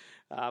soundtrack.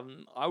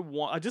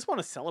 I just want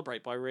to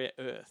celebrate by Rare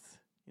Earth,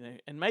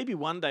 and maybe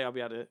one day I'll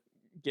be able to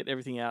get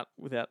everything out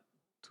without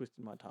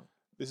twisting my tongue.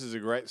 This is a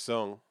great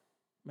song.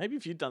 Maybe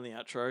if you'd done the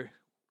outro,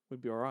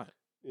 we'd be all right.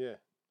 Yeah.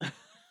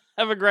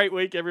 Have a great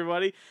week,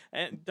 everybody,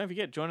 and don't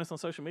forget, join us on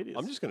social media.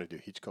 I'm just going to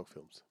do Hitchcock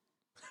films.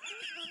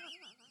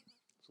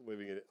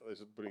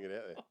 Just putting it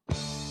out there.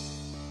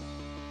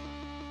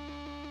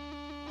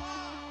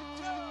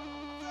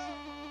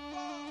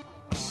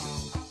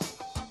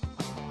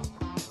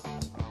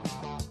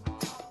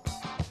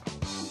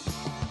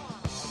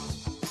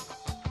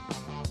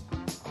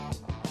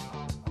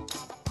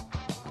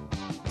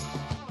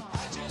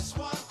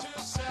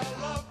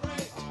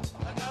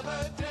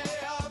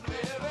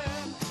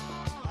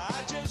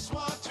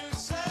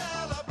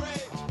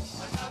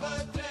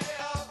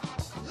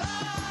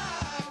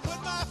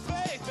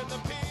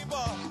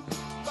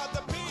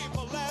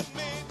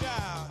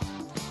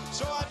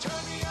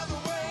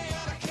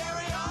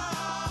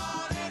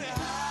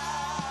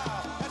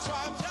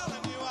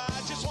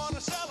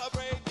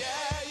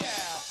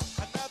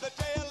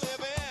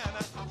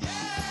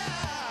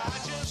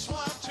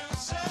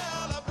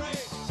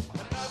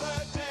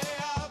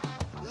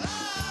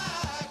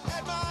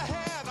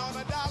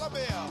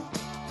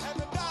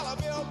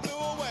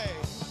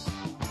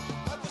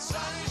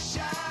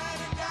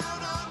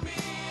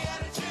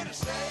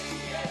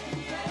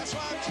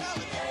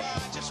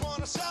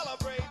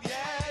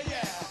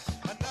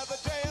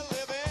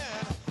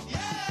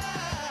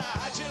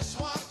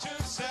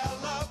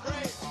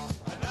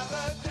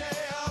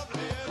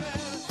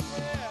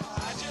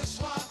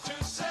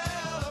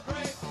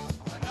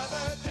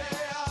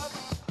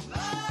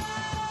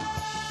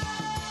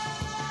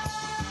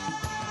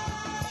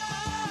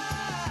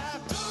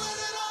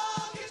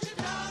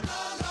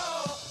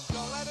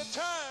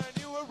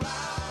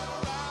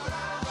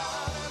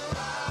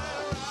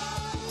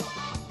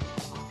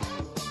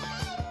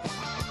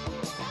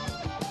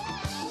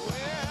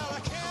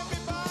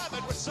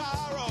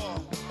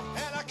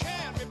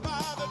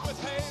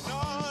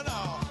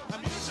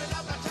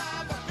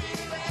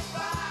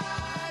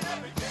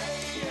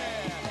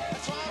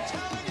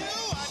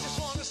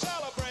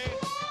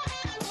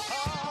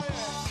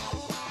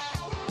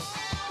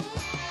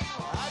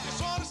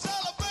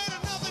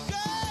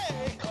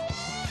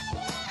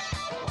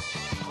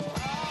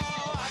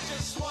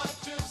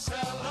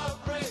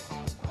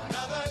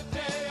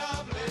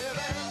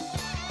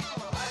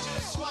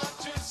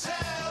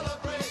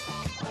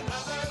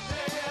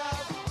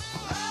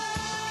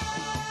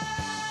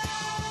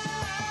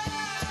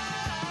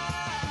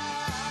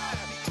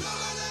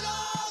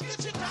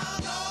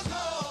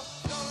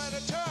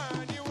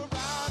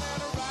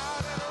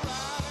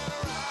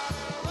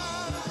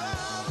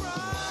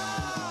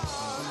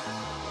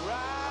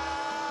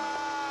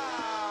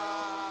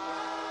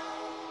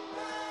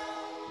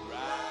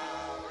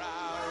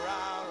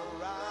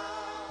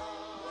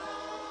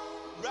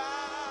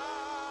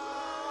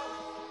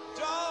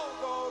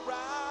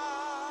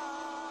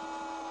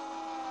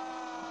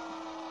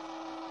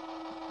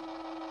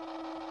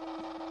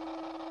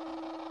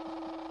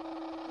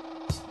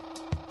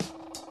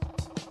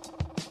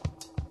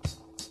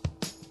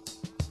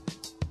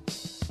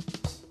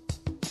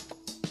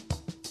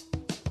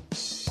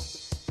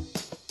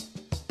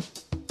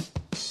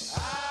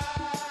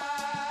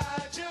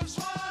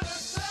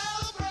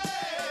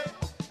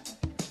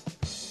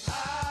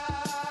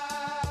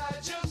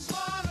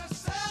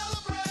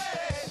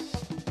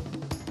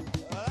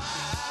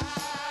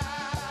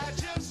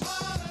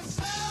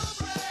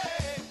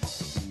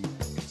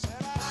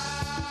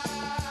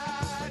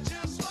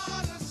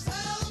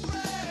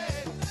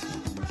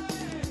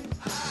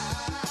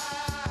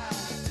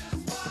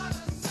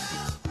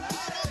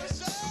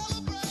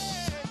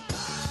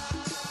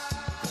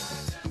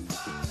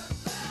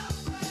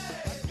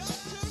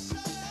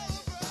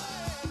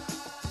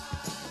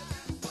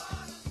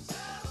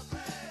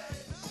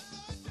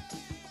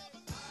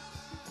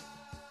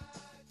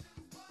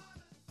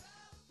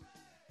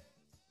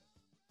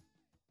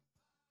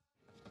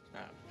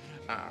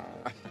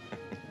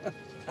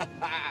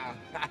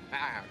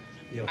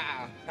 Yo.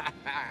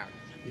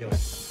 Yo. Yo.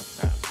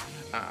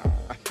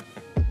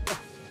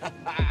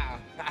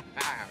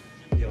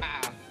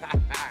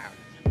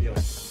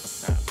 Yo.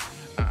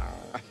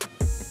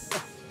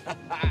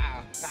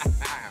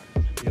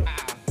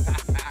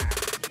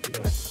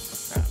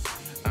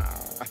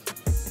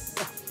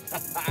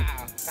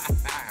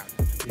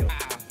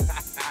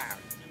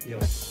 Yo.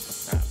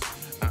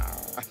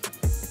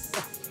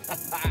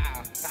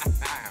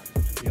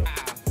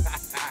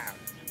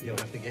 You'll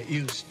have to get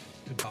used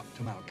to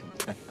Dr. Malcolm.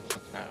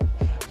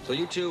 So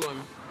you two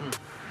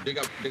dig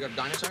up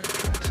dinosaurs?